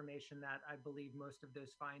relevant information that I believe most of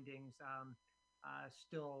those findings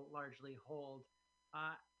still largely hold.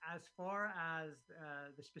 As far as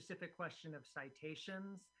the specific question of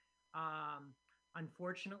citations,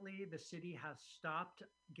 unfortunately, the city has stopped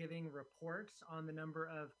giving reports on the number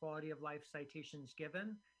of quality of life citations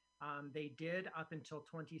given. They did up until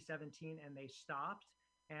 2017, and they stopped.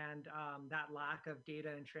 And that lack of data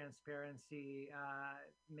and transparency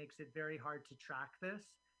makes it very hard to track this.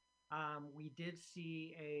 We did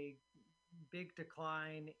see a big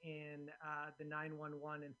decline in the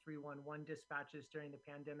 911 and 311 dispatches during the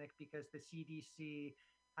pandemic because the CDC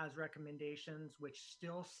has recommendations which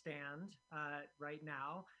still stand right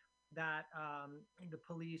now that the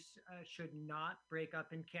police should not break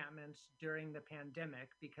up encampments during the pandemic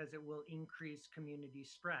because it will increase community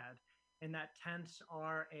spread, and that tents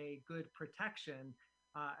are a good protection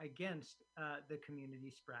against the community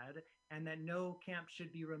spread, and that no camp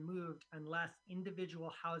should be removed unless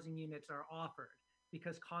individual housing units are offered,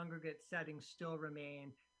 because congregate settings still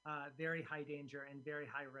remain very high danger and very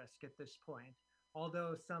high risk at this point.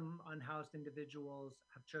 Although some unhoused individuals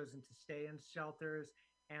have chosen to stay in shelters,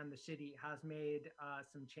 and the city has made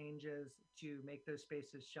some changes to make those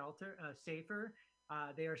spaces safer,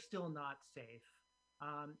 they are still not safe.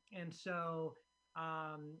 And so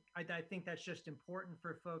I think that's just important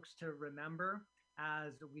for folks to remember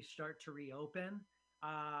as we start to reopen.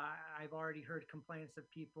 I've already heard complaints of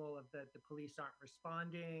people that the police aren't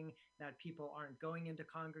responding, that people aren't going into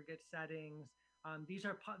congregate settings.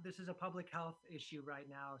 This is a public health issue right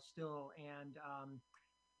now still, and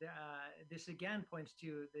this again points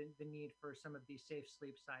to the need for some of these safe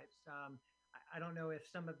sleep sites. I don't know if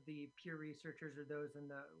some of the peer researchers or those in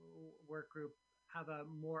the work group have a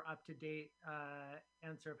more up-to-date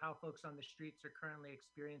answer of how folks on the streets are currently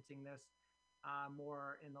experiencing this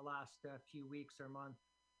more in the last few weeks or month.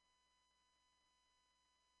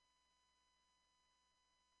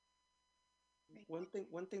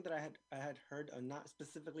 One thing that I had heard, not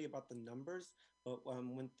specifically about the numbers, but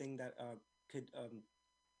one thing that could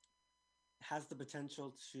has the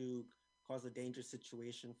potential to cause a dangerous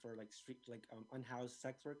situation for unhoused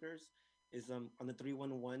sex workers is on the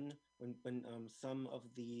 311 when some of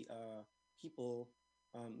the people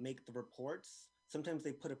make the reports. Sometimes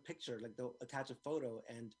they put a picture, like they'll attach a photo,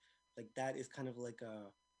 and like that is kind of like I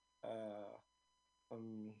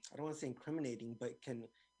don't want to say incriminating, but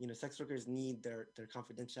sex workers need their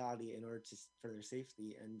confidentiality in order for their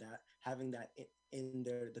safety, and that having that in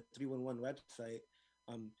the 311 website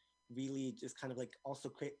really just kind of like also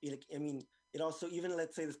create, it also, even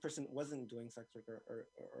let's say this person wasn't doing sex work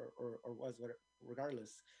or was,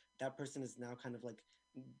 regardless, that person is now kind of like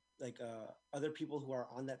other people who are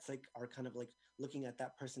on that site are kind of like looking at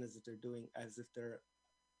that person as if they're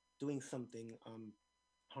doing something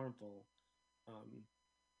harmful.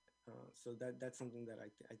 So that's something that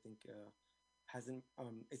I think hasn't,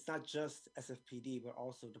 it's not just SFPD, but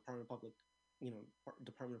also Department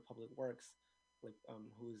of Public Works,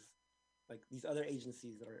 who's like these other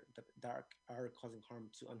agencies that are causing harm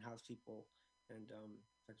to unhoused people and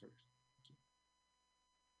sex workers.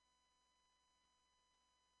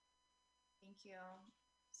 Thank you,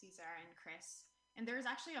 Cesar and Chris. And there's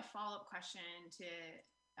actually a follow-up question to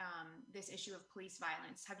this issue of police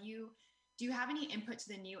violence. Do you have any input to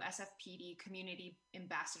the new SFPD Community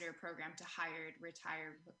Ambassador Program to hire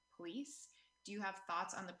retired police? Do you have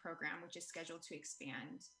thoughts on the program, which is scheduled to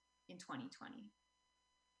expand in 2020?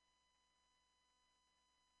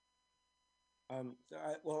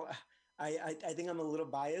 I think I'm a little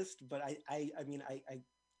biased, but I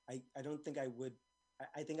don't think I would.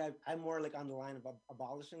 I think I'm more like on the line of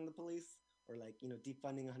abolishing the police, or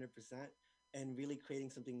defunding 100% and really creating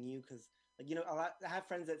something new. Because I have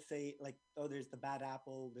friends that say oh, there's the bad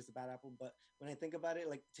apple, but when I think about it,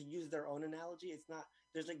 to use their own analogy, it's not,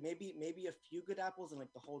 there's maybe a few good apples, and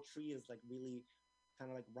the whole tree is really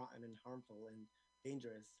kind of rotten and harmful and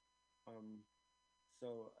dangerous.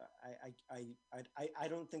 So I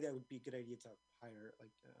don't think that would be a good idea to hire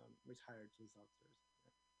retired police officers.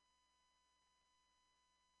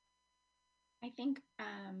 I think,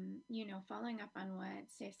 following up on what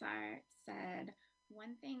Cesar said,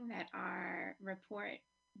 one thing that our report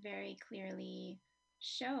very clearly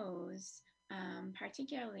shows,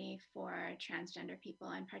 particularly for transgender people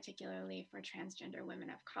and particularly for transgender women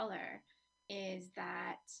of color, is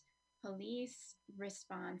that police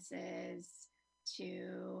responses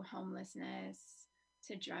to homelessness,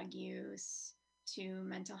 to drug use, to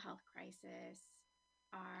mental health crisis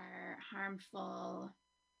are harmful,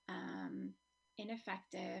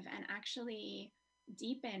 ineffective, and actually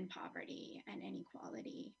deepen poverty and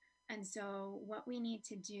inequality. And so what we need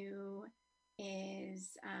to do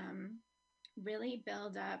is really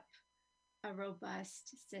build up a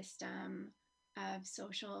robust system of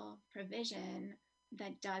social provision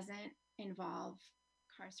that doesn't involve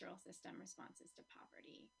carceral system responses to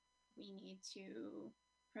poverty. We need to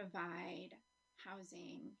provide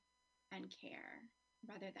housing and care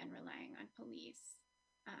rather than relying on police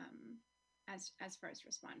as first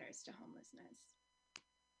responders to homelessness.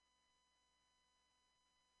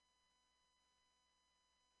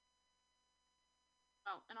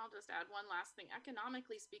 Oh, and I'll just add one last thing.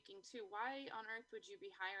 Economically speaking, too, why on earth would you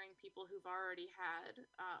be hiring people who've already had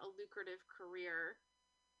a lucrative career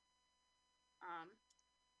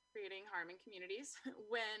creating harm in communities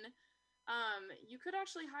when you could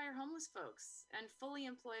actually hire homeless folks and fully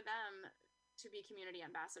employ them to be community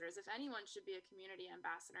ambassadors? If anyone should be a community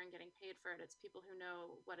ambassador and getting paid for it, it's people who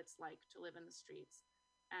know what it's like to live in the streets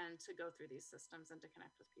and to go through these systems and to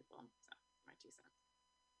connect with people. So, my 2 cents.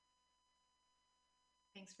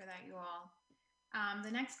 Thanks for that, you all.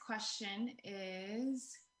 The next question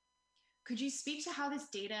is, could you speak to how this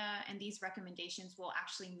data and these recommendations will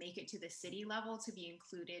actually make it to the city level to be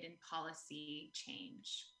included in policy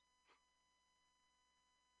change?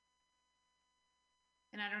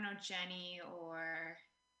 And I don't know, Jenny,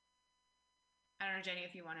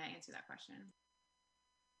 if you want to answer that question.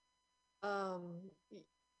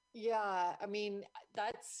 Yeah, I mean,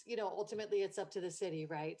 that's, ultimately it's up to the city,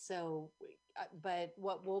 right? So, but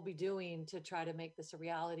what we'll be doing to try to make this a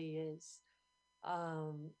reality is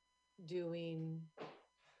doing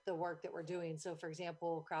the work that we're doing. So, for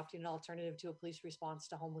example, crafting an alternative to a police response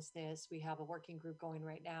to homelessness. We have a working group going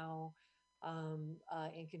right now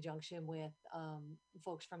in conjunction with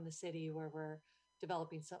folks from the city, where we're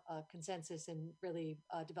developing a consensus and really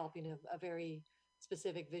developing a very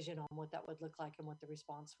specific vision on what that would look like and what the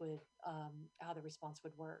response would, how the response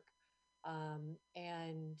would work.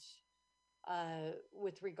 And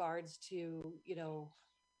with regards to,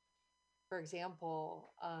 for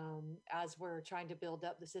example, as we're trying to build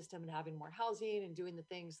up the system and having more housing and doing the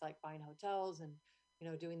things like buying hotels and,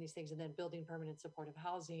 doing these things and then building permanent supportive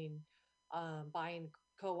housing, buying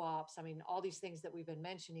co-ops, I mean, all these things that we've been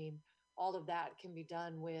mentioning, all of that can be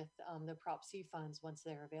done with the Prop C funds once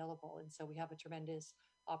they're available. And so we have a tremendous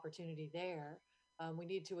opportunity there. We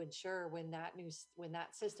need to ensure when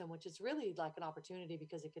that system, which is really like an opportunity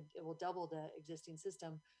because it will double the existing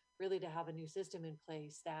system, really to have a new system in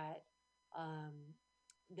place that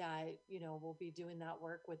we'll be doing that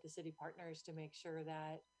work with the city partners to make sure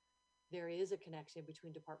that there is a connection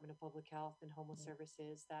between Department of Public Health and homeless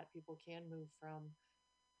services, that people can move from,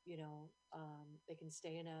 they can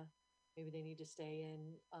stay maybe they need to stay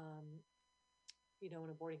in, in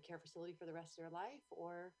a boarding care facility for the rest of their life,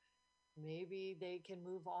 or maybe they can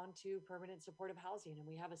move on to permanent supportive housing. And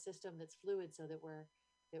we have a system that's fluid so that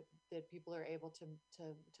that people are able to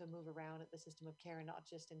move around at the system of care and not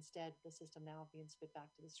just instead the system now being spit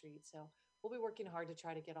back to the streets. So we'll be working hard to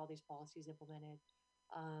try to get all these policies implemented,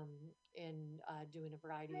 and doing a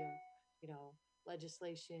variety of,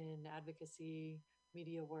 legislation, advocacy,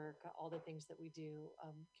 media work, all the things that we do,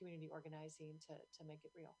 community organizing to make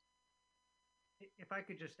it real. If I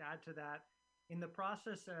could just add to that, in the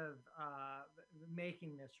process of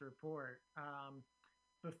making this report,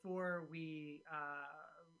 before we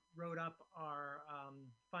wrote up our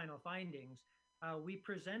final findings, we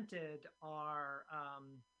presented our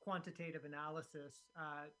quantitative analysis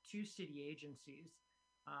to city agencies,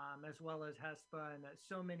 as well as HESPA and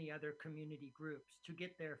so many other community groups, to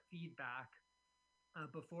get their feedback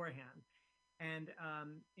beforehand. And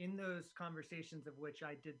in those conversations, of which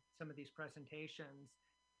I did some of these presentations,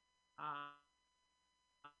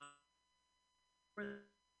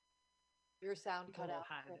 your sound cut out.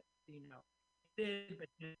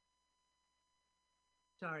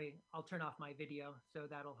 Sorry, I'll turn off my video, so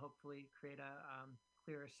that'll hopefully create a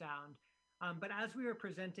clearer sound. But as we were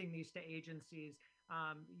presenting these to agencies,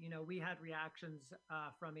 we had reactions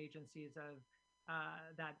from agencies of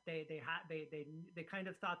that they kind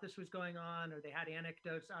of thought this was going on, or they had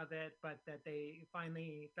anecdotes of it, but that they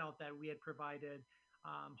finally felt that we had provided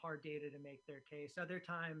hard data to make their case. Other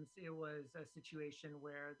times it was a situation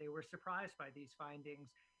where they were surprised by these findings.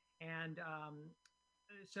 And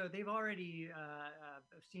so they've already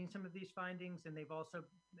seen some of these findings, and they've also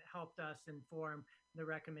helped us inform the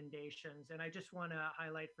recommendations. And I just want to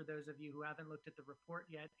highlight, for those of you who haven't looked at the report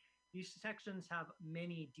yet, these sections have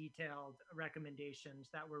many detailed recommendations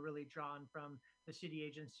that were really drawn from the city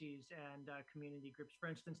agencies and community groups. For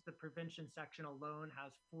instance, the prevention section alone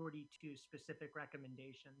has 42 specific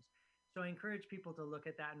recommendations. So I encourage people to look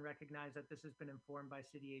at that and recognize that this has been informed by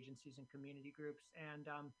city agencies and community groups. And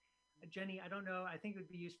Jenny, I don't know, I think it would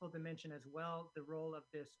be useful to mention as well the role of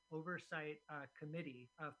this oversight committee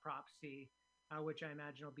of Prop C, which I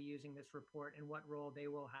imagine will be using this report, and what role they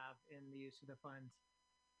will have in the use of the funds.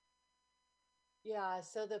 Yeah,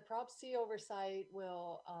 so the Prop C oversight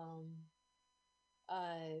will,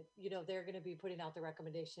 they're going to be putting out the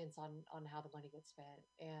recommendations on how the money gets spent.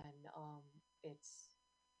 And it's,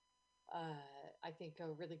 I think, a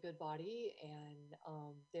really good body, and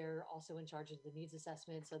they're also in charge of the needs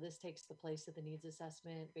assessment. So this takes the place of the needs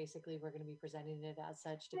assessment. Basically, we're going to be presenting it as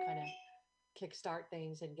such to kind of kickstart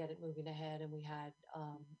things and get it moving ahead. And we had,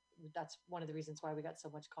 that's one of the reasons why we got so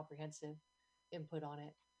much comprehensive input on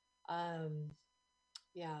it.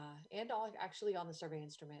 Yeah, and actually on the survey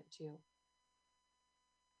instrument too.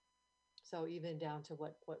 So even down to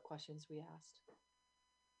what questions we asked.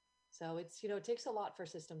 So it's, it takes a lot for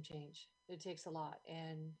system change. It takes a lot,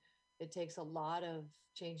 and it takes a lot of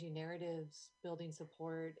changing narratives, building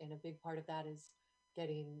support, and a big part of that is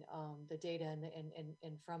getting the data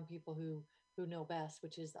and from people who know best,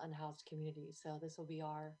 which is the unhoused community. So this will be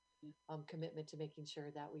our commitment to making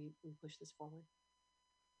sure that we push this forward.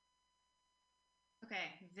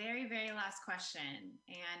 Okay, very, very last question.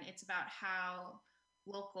 And it's about how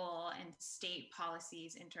local and state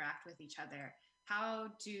policies interact with each other.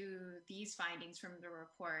 How do these findings from the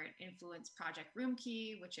report influence Project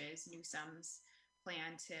Roomkey, which is Newsom's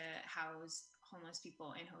plan to house homeless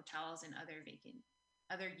people in hotels and other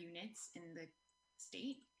units in the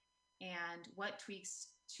state? And what tweaks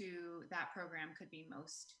to that program could be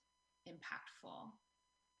most impactful?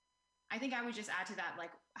 I think I would just add to that,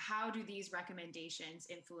 like, how do these recommendations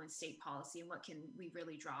influence state policy, and what can we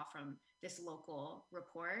really draw from this local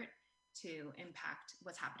report to impact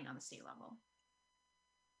what's happening on the state level?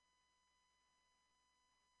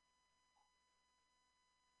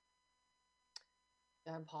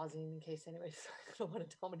 I'm pausing in case anybody's, I don't want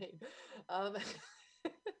to dominate.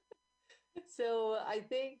 So I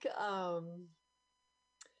think,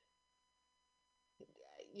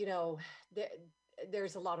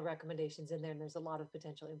 there's a lot of recommendations in there, and there's a lot of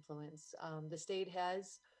potential influence. The state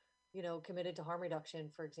has, committed to harm reduction,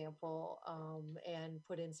 for example, and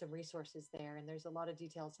put in some resources there. And there's a lot of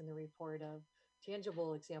details in the report of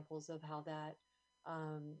tangible examples of how that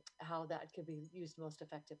could be used most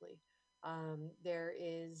effectively. There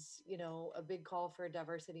is, a big call for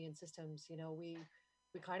diversity in systems. We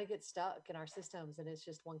kind of get stuck in our systems, and it's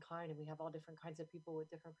just one kind, and we have all different kinds of people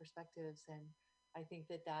with different perspectives. And I think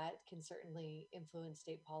that can certainly influence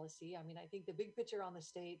state policy. I mean, I think the big picture on the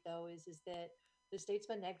state, though, is that the state's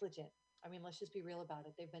been negligent. I mean, let's just be real about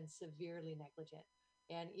it. They've been severely negligent.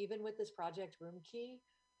 And even with this Project Roomkey,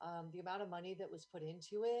 the amount of money that was put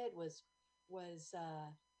into it was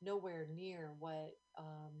nowhere near what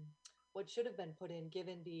should have been put in,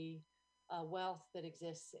 given the wealth that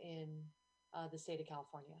exists in the state of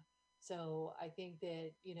California. So I think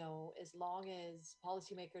that, as long as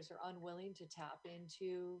policymakers are unwilling to tap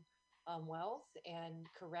into wealth and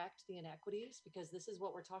correct the inequities, because this is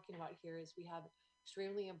what we're talking about here, is we have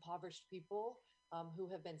extremely impoverished people who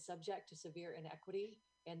have been subject to severe inequity,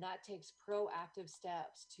 and that takes proactive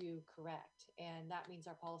steps to correct. And that means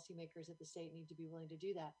our policymakers at the state need to be willing to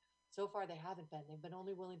do that. So far, they haven't been. They've been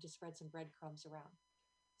only willing to spread some breadcrumbs around.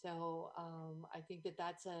 So I think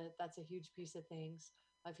that's a huge piece of things.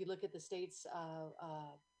 If you look at the state's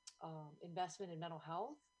investment in mental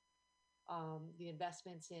health, the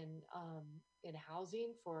investments in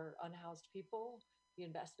housing for unhoused people, the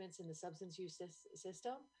investments in the substance use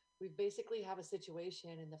system, we basically have a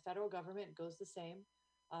situation, and the federal government goes the same,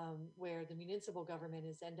 where the municipal government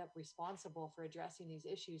is end up responsible for addressing these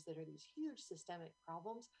issues that are these huge systemic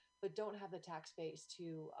problems, but don't have the tax base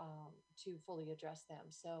to fully address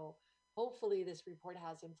them. So hopefully this report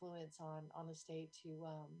has influence on the state to,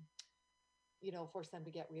 force them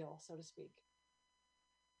to get real, so to speak.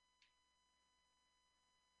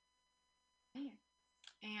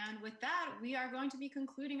 And with that, we are going to be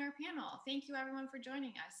concluding our panel. Thank you, everyone, for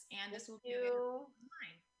joining us. And this will be available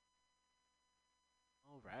online.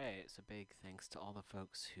 All right. So big thanks to all the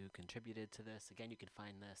folks who contributed to this. Again, you can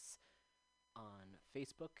find this on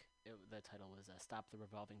Facebook. The title was Stop the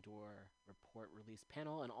Revolving Door Report Release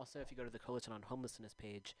Panel. And also, if you go to the Coalition on Homelessness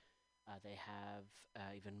page, they have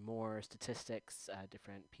even more statistics,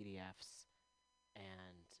 different PDFs,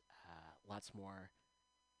 and lots more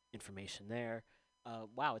information there.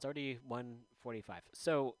 Wow, it's already 1:45.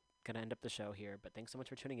 So, gonna end up the show here, but thanks so much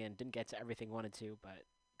for tuning in. Didn't get to everything wanted to, but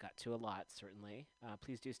got to a lot, certainly.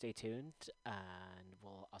 Please do stay tuned, and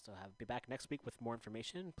we'll also be back next week with more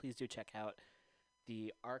information. Please do check out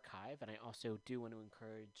the archive, and I also do want to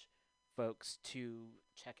encourage folks to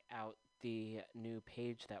check out the new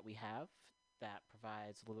page that we have that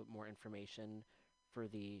provides a little bit more information for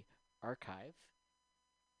the archive.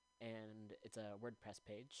 And it's a WordPress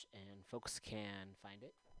page, and folks can find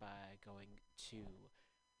it by going to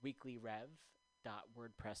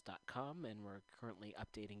weeklyrev.wordpress.com, and we're currently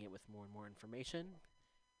updating it with more and more information.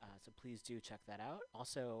 So please do check that out.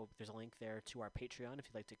 Also, there's a link there to our Patreon if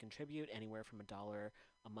you'd like to contribute. Anywhere from $1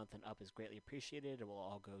 a month and up is greatly appreciated. It will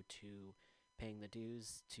all go to paying the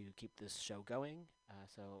dues to keep this show going.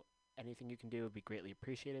 So anything you can do would be greatly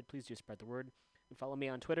appreciated. Please do spread the word. And follow me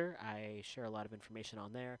on Twitter. I share a lot of information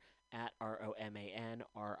on there at ROMANRIMER.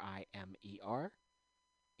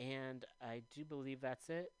 And I do believe that's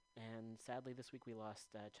it. And sadly, this week we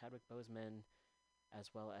lost Chadwick Boseman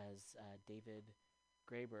as well as David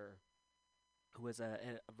Graeber, who was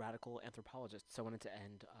a radical anthropologist. So I wanted to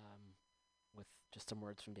end with just some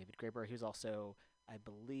words from David Graeber. He was also, I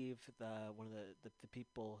believe, one of the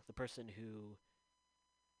people, the person who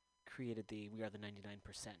created the "We Are the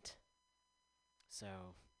 99%"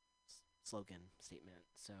 slogan statement.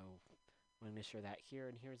 So I'm going to share that here,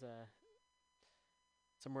 and here's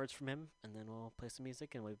some words from him, and then we'll play some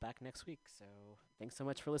music, and we'll be back next week. So thanks so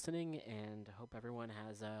much for listening, and I hope everyone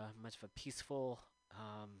has much of a peaceful,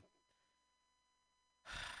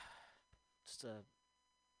 just a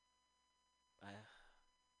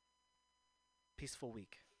peaceful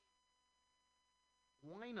week.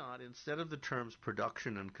 Why not, instead of the terms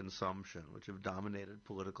production and consumption, which have dominated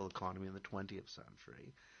political economy in the 20th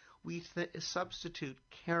century, we substitute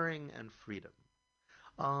caring and freedom?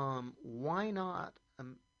 Why not?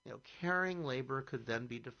 Caring labor could then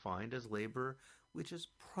be defined as labor which is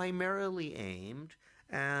primarily aimed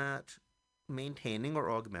at maintaining or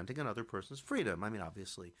augmenting another person's freedom. I mean,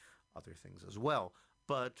 obviously, other things as well,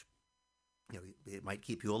 but it might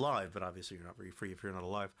keep you alive, but obviously you're not very free if you're not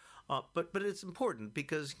alive. But it's important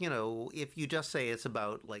because, if you just say it's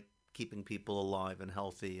about like keeping people alive and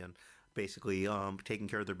healthy and basically taking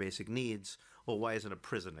care of their basic needs, well, why isn't a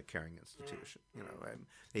prison a caring institution?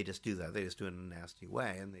 They just do that. They just do it in a nasty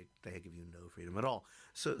way, and they give you no freedom at all.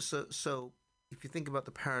 So if you think about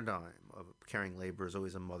the paradigm of caring labor as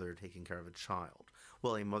always a mother taking care of a child,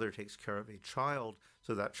 well, a mother takes care of a child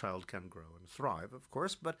so that child can grow and thrive, of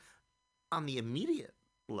course, but on the immediate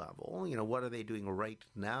level, what are they doing right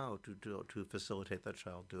now to facilitate that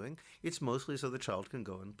child doing? It's mostly so the child can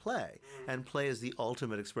go and play. And play is the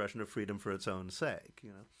ultimate expression of freedom for its own sake,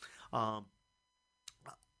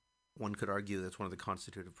 One could argue that's one of the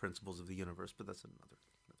constitutive principles of the universe, but that's another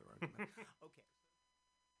argument. Okay.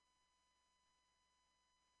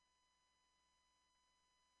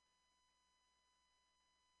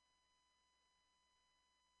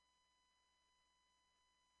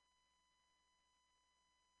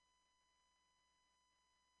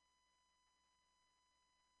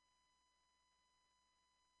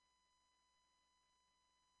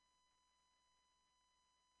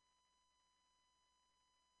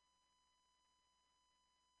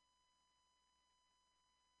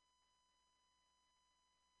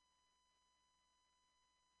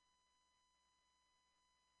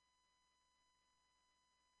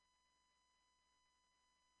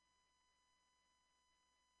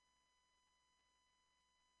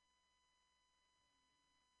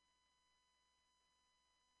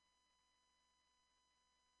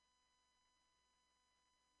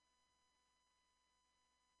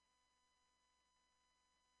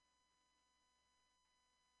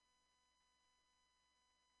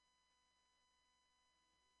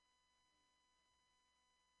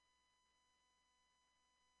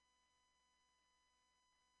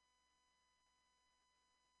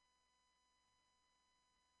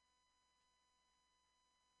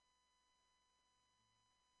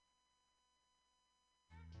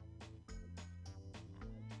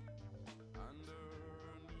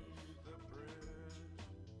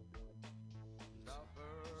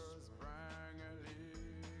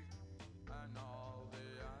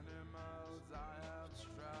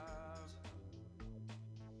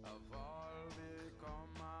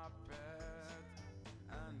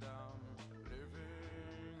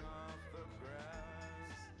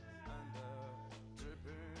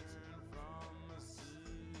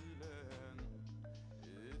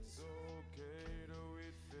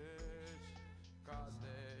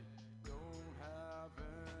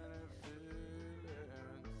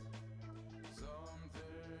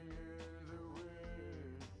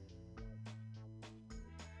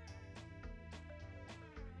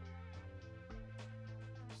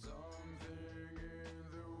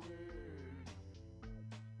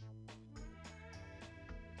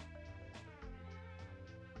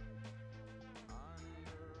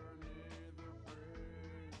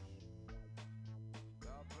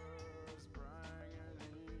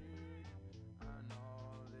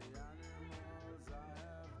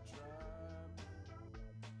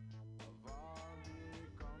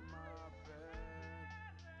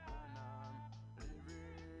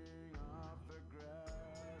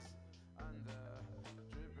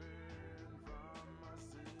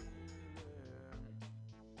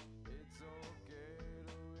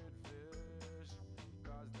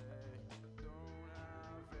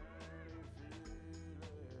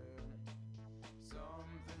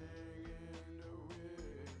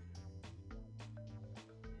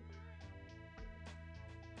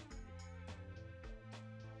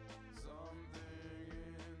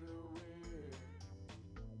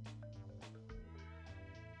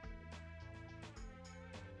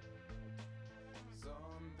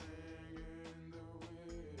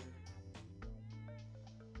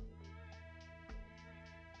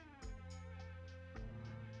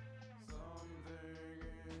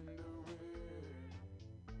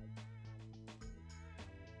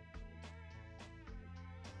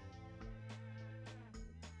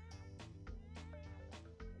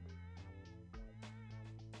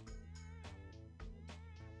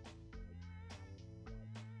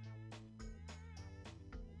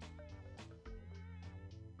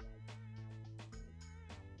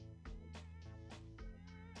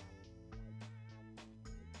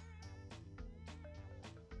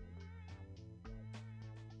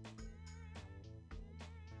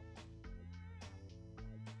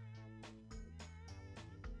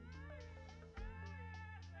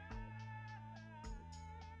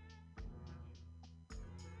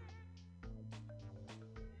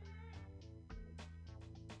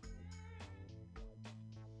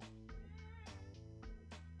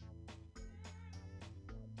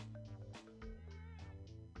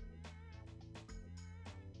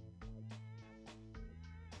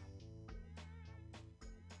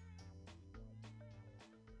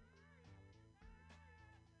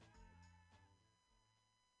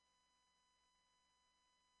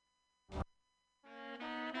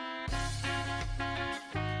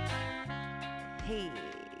 Hey,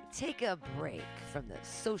 take a break from the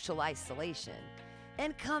social isolation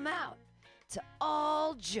and come out to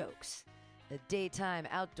All Jokes, the daytime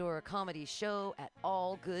outdoor comedy show at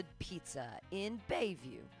All Good Pizza in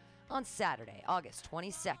Bayview on Saturday, August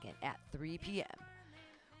 22nd at 3 p.m.,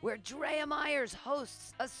 where Drea Myers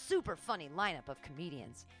hosts a super funny lineup of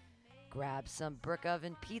comedians. Grab some brick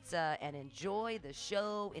oven pizza and enjoy the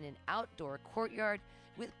show in an outdoor courtyard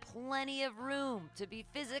with plenty of room to be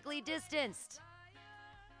physically distanced.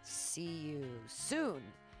 See you soon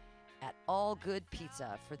at All Good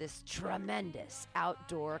Pizza for this tremendous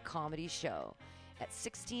outdoor comedy show at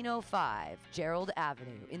 1605 Gerald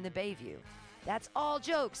Avenue in the Bayview. That's All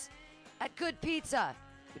Jokes at Good Pizza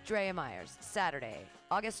with Drea Myers, Saturday,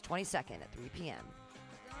 August 22nd at 3 p.m.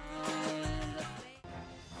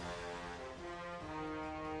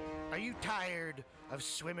 Are you tired of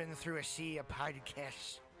swimming through a sea of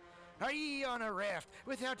podcasts? Are ye on a raft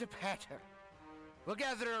without a paddle? Well,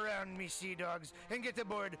 gather around me, sea dogs, and get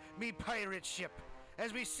aboard me pirate ship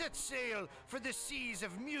as we set sail for the seas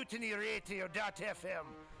of MutinyRadio.fm.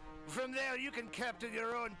 From there, you can captain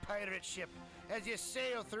your own pirate ship as you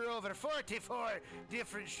sail through over 44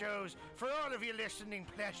 different shows for all of your listening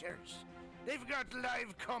pleasures. They've got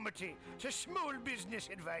live comedy to small business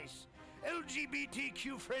advice,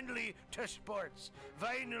 LGBTQ friendly to sports,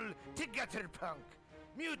 vinyl to gutter punk.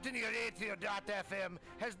 MutinyRadio.fm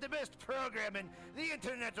has the best programming the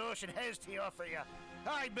internet ocean has to offer you.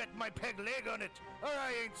 I bet my peg leg on it, or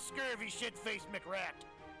I ain't scurvy shit-faced McRat.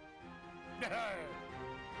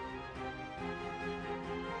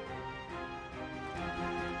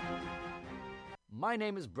 My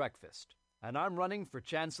name is Breakfast, and I'm running for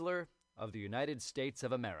Chancellor of the United States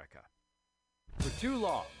of America. For too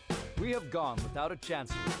long, we have gone without a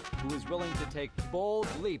chancellor who is willing to take bold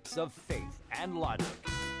leaps of faith and logic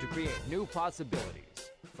to create new possibilities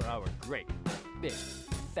for our great, big,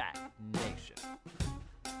 fat nation.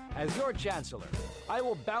 As your chancellor, I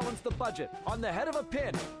will balance the budget on the head of a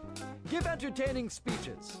pin, give entertaining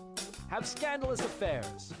speeches, have scandalous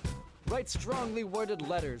affairs, write strongly worded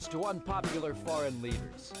letters to unpopular foreign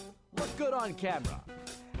leaders, look good on camera,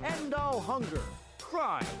 end all hunger,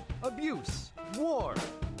 crime, abuse, war,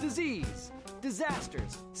 disease,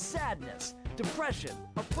 disasters, sadness, depression,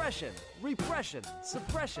 oppression, repression,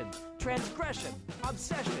 suppression, transgression,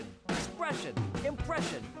 obsession, expression,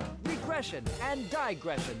 impression, regression, and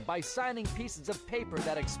digression by signing pieces of paper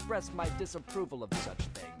that express my disapproval of such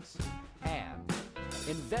things. And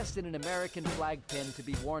invest in an American flag pin to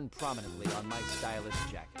be worn prominently on my stylish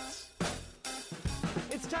jackets.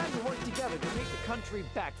 It's time to work together to take the country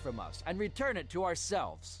back from us and return it to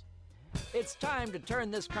ourselves. It's time to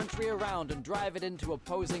turn this country around and drive it into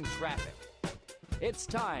opposing traffic. It's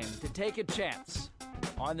time to take a chance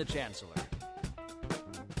on the Chancellor.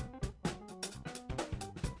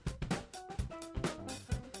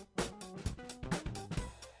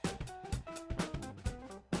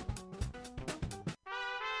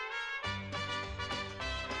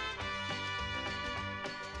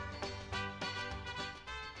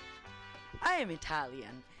 I am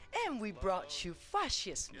Italian, and we brought you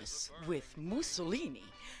fascismus with Mussolini,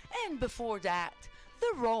 and before that,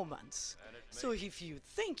 the Romans. So if you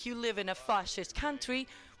think you live in a fascist country,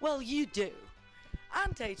 well, you do.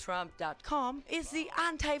 Antitrump.com is the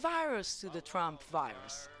antivirus to the Trump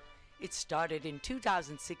virus. It started in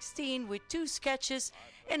 2016 with 2 sketches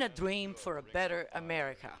and a dream for a better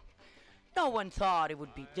America. No one thought it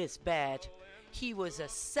would be this bad. He was a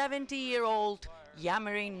 70-year-old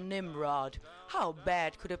yammering Nimrod. How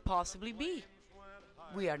bad could it possibly be?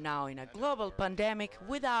 We are now in a global pandemic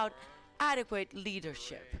without adequate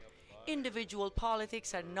leadership. Individual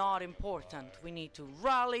politics are not important. We need to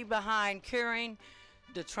rally behind curing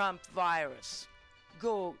the Trump virus.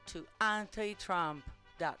 Go to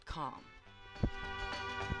antitrump.com.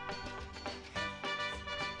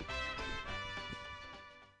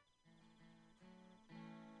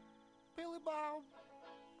 Billy Bob,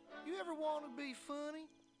 you ever want to be funny?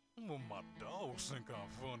 Well, my dogs think I'm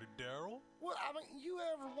funny, Daryl. Well, I mean, you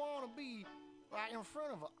ever want to be, like, in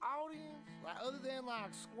front of an audience? Like, other than,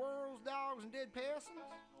 like, squirrels, dogs, and dead persons?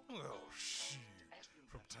 Oh, shit.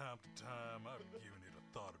 From time to time, I've given it a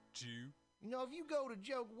thought or two. You know, if you go to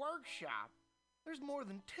Joke Workshop, there's more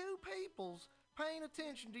than 2 peoples paying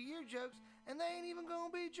attention to your jokes, and they ain't even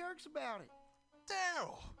gonna be jerks about it.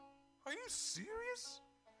 Daryl, are you serious?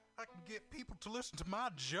 I can get people to listen to my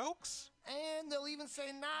jokes? And they'll even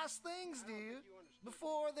say nice things, dude,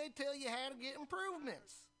 before they tell you how to get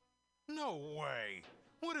improvements. No way.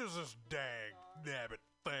 What is this dag-nabbit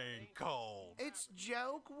thing called? It's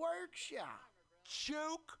Joke Workshop.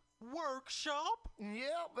 Joke Workshop?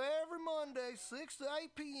 Yep, every Monday, 6 to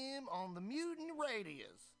 8 p.m. on the Mutiny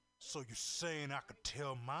Radios. So you're saying I could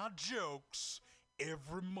tell my jokes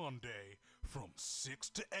every Monday from 6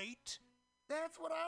 to 8? That's what I